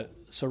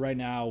right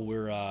now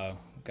we're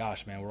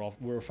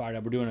fired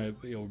up. We're doing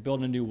we're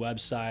building a new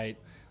website.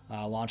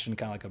 Launching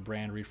kind of like a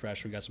brand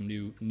refresh. We got some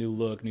new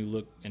look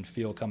and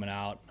feel coming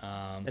out.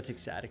 That's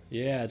exciting.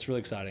 Yeah, it's really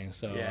exciting.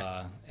 So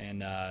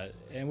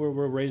and we're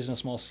raising a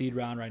small seed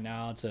round right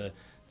now to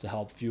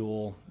help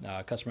fuel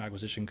customer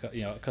acquisition,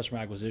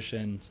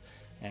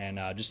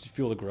 and just to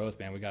fuel the growth.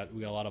 Man, we got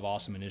a lot of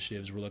awesome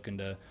initiatives. We're looking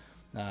to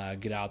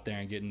get out there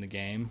and get in the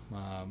game,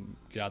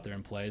 get out there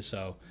and play.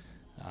 So.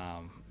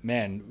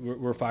 Man,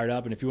 we're fired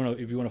up, and if you want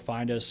to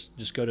find us,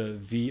 just go to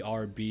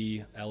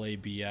verblabs.com,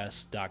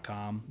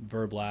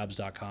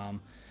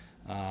 verblabs.com,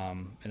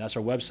 and that's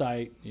our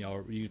website.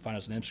 You can find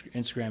us on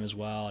Instagram as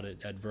well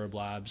at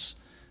verblabs,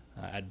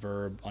 at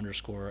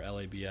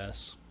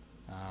verb_labs.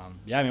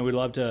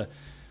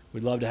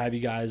 We'd love to have you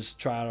guys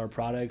try out our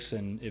products,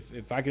 and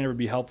if I can ever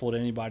be helpful to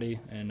anybody,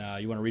 and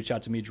you want to reach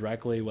out to me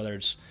directly, whether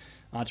it's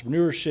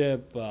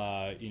entrepreneurship,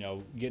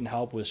 getting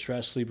help with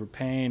stress, sleep, or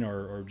pain,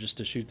 or just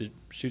to shoot the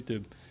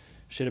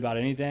shit about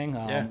anything.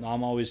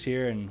 I'm always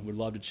here and would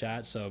love to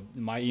chat. So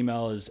my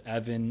email is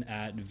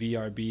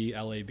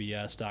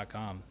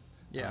evan@vrblabs.com.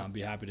 Yeah, I'll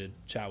be happy to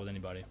chat with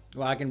anybody.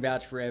 Well, I can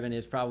vouch for Evan.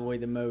 Is probably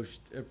the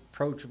most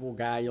approachable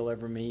guy you'll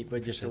ever meet,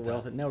 but just a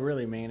wealth of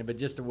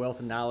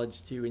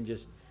knowledge too, and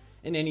just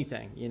in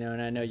anything,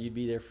 and I know you'd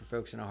be there for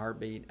folks in a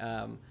heartbeat.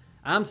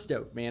 I'm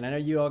stoked, man. I know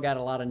you all got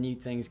a lot of new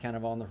things kind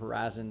of on the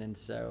horizon, and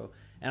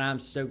I'm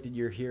stoked that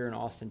you're here in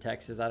Austin,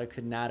 Texas. I think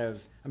it's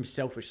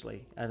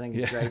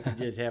great to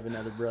just have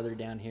another brother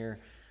down here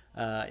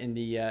in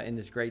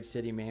this great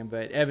city, man.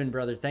 But Evan,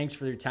 brother, thanks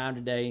for your time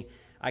today.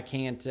 I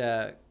can't.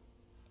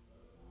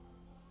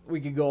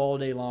 We could go all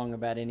day long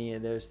about any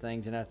of those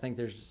things, and I think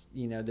there's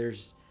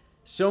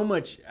so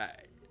much,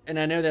 and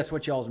I know that's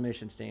what y'all's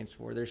mission stands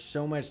for. There's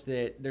so much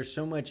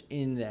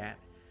in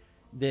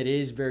that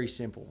is very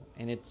simple,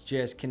 and it's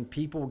just, can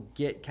people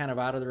get kind of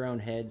out of their own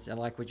heads? And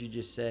like what you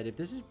just said, if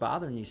this is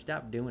bothering you,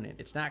 stop doing it.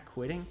 It's not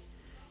quitting,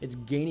 it's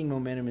gaining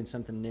momentum in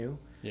something new.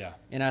 Yeah.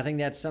 And I think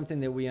that's something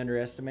that we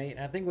underestimate.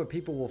 And I think what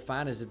people will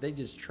find is if they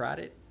just tried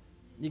it,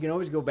 you can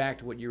always go back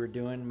to what you were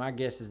doing. My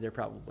guess is they're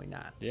probably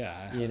not.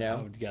 Yeah, I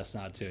would guess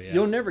not too. Yeah.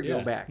 You'll never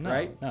go back,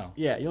 right? No.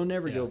 Yeah, you'll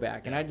never go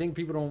back. And I think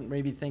people don't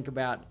maybe think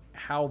about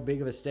how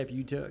big of a step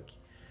you took.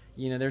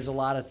 There's a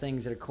lot of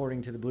things that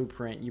according to the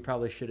blueprint you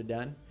probably should have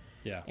done.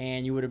 Yeah.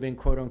 And you would have been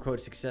quote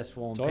unquote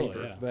successful on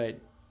paper. Yeah. But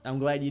I'm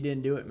glad you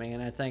didn't do it, man.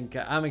 I think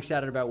I'm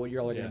excited about what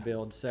you're all going to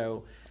build.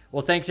 So,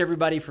 well, thanks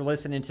everybody for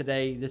listening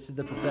today. This is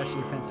the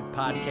Professionally Offensive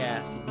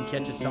Podcast. You can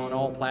catch us on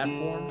all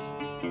platforms.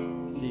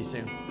 See you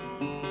soon.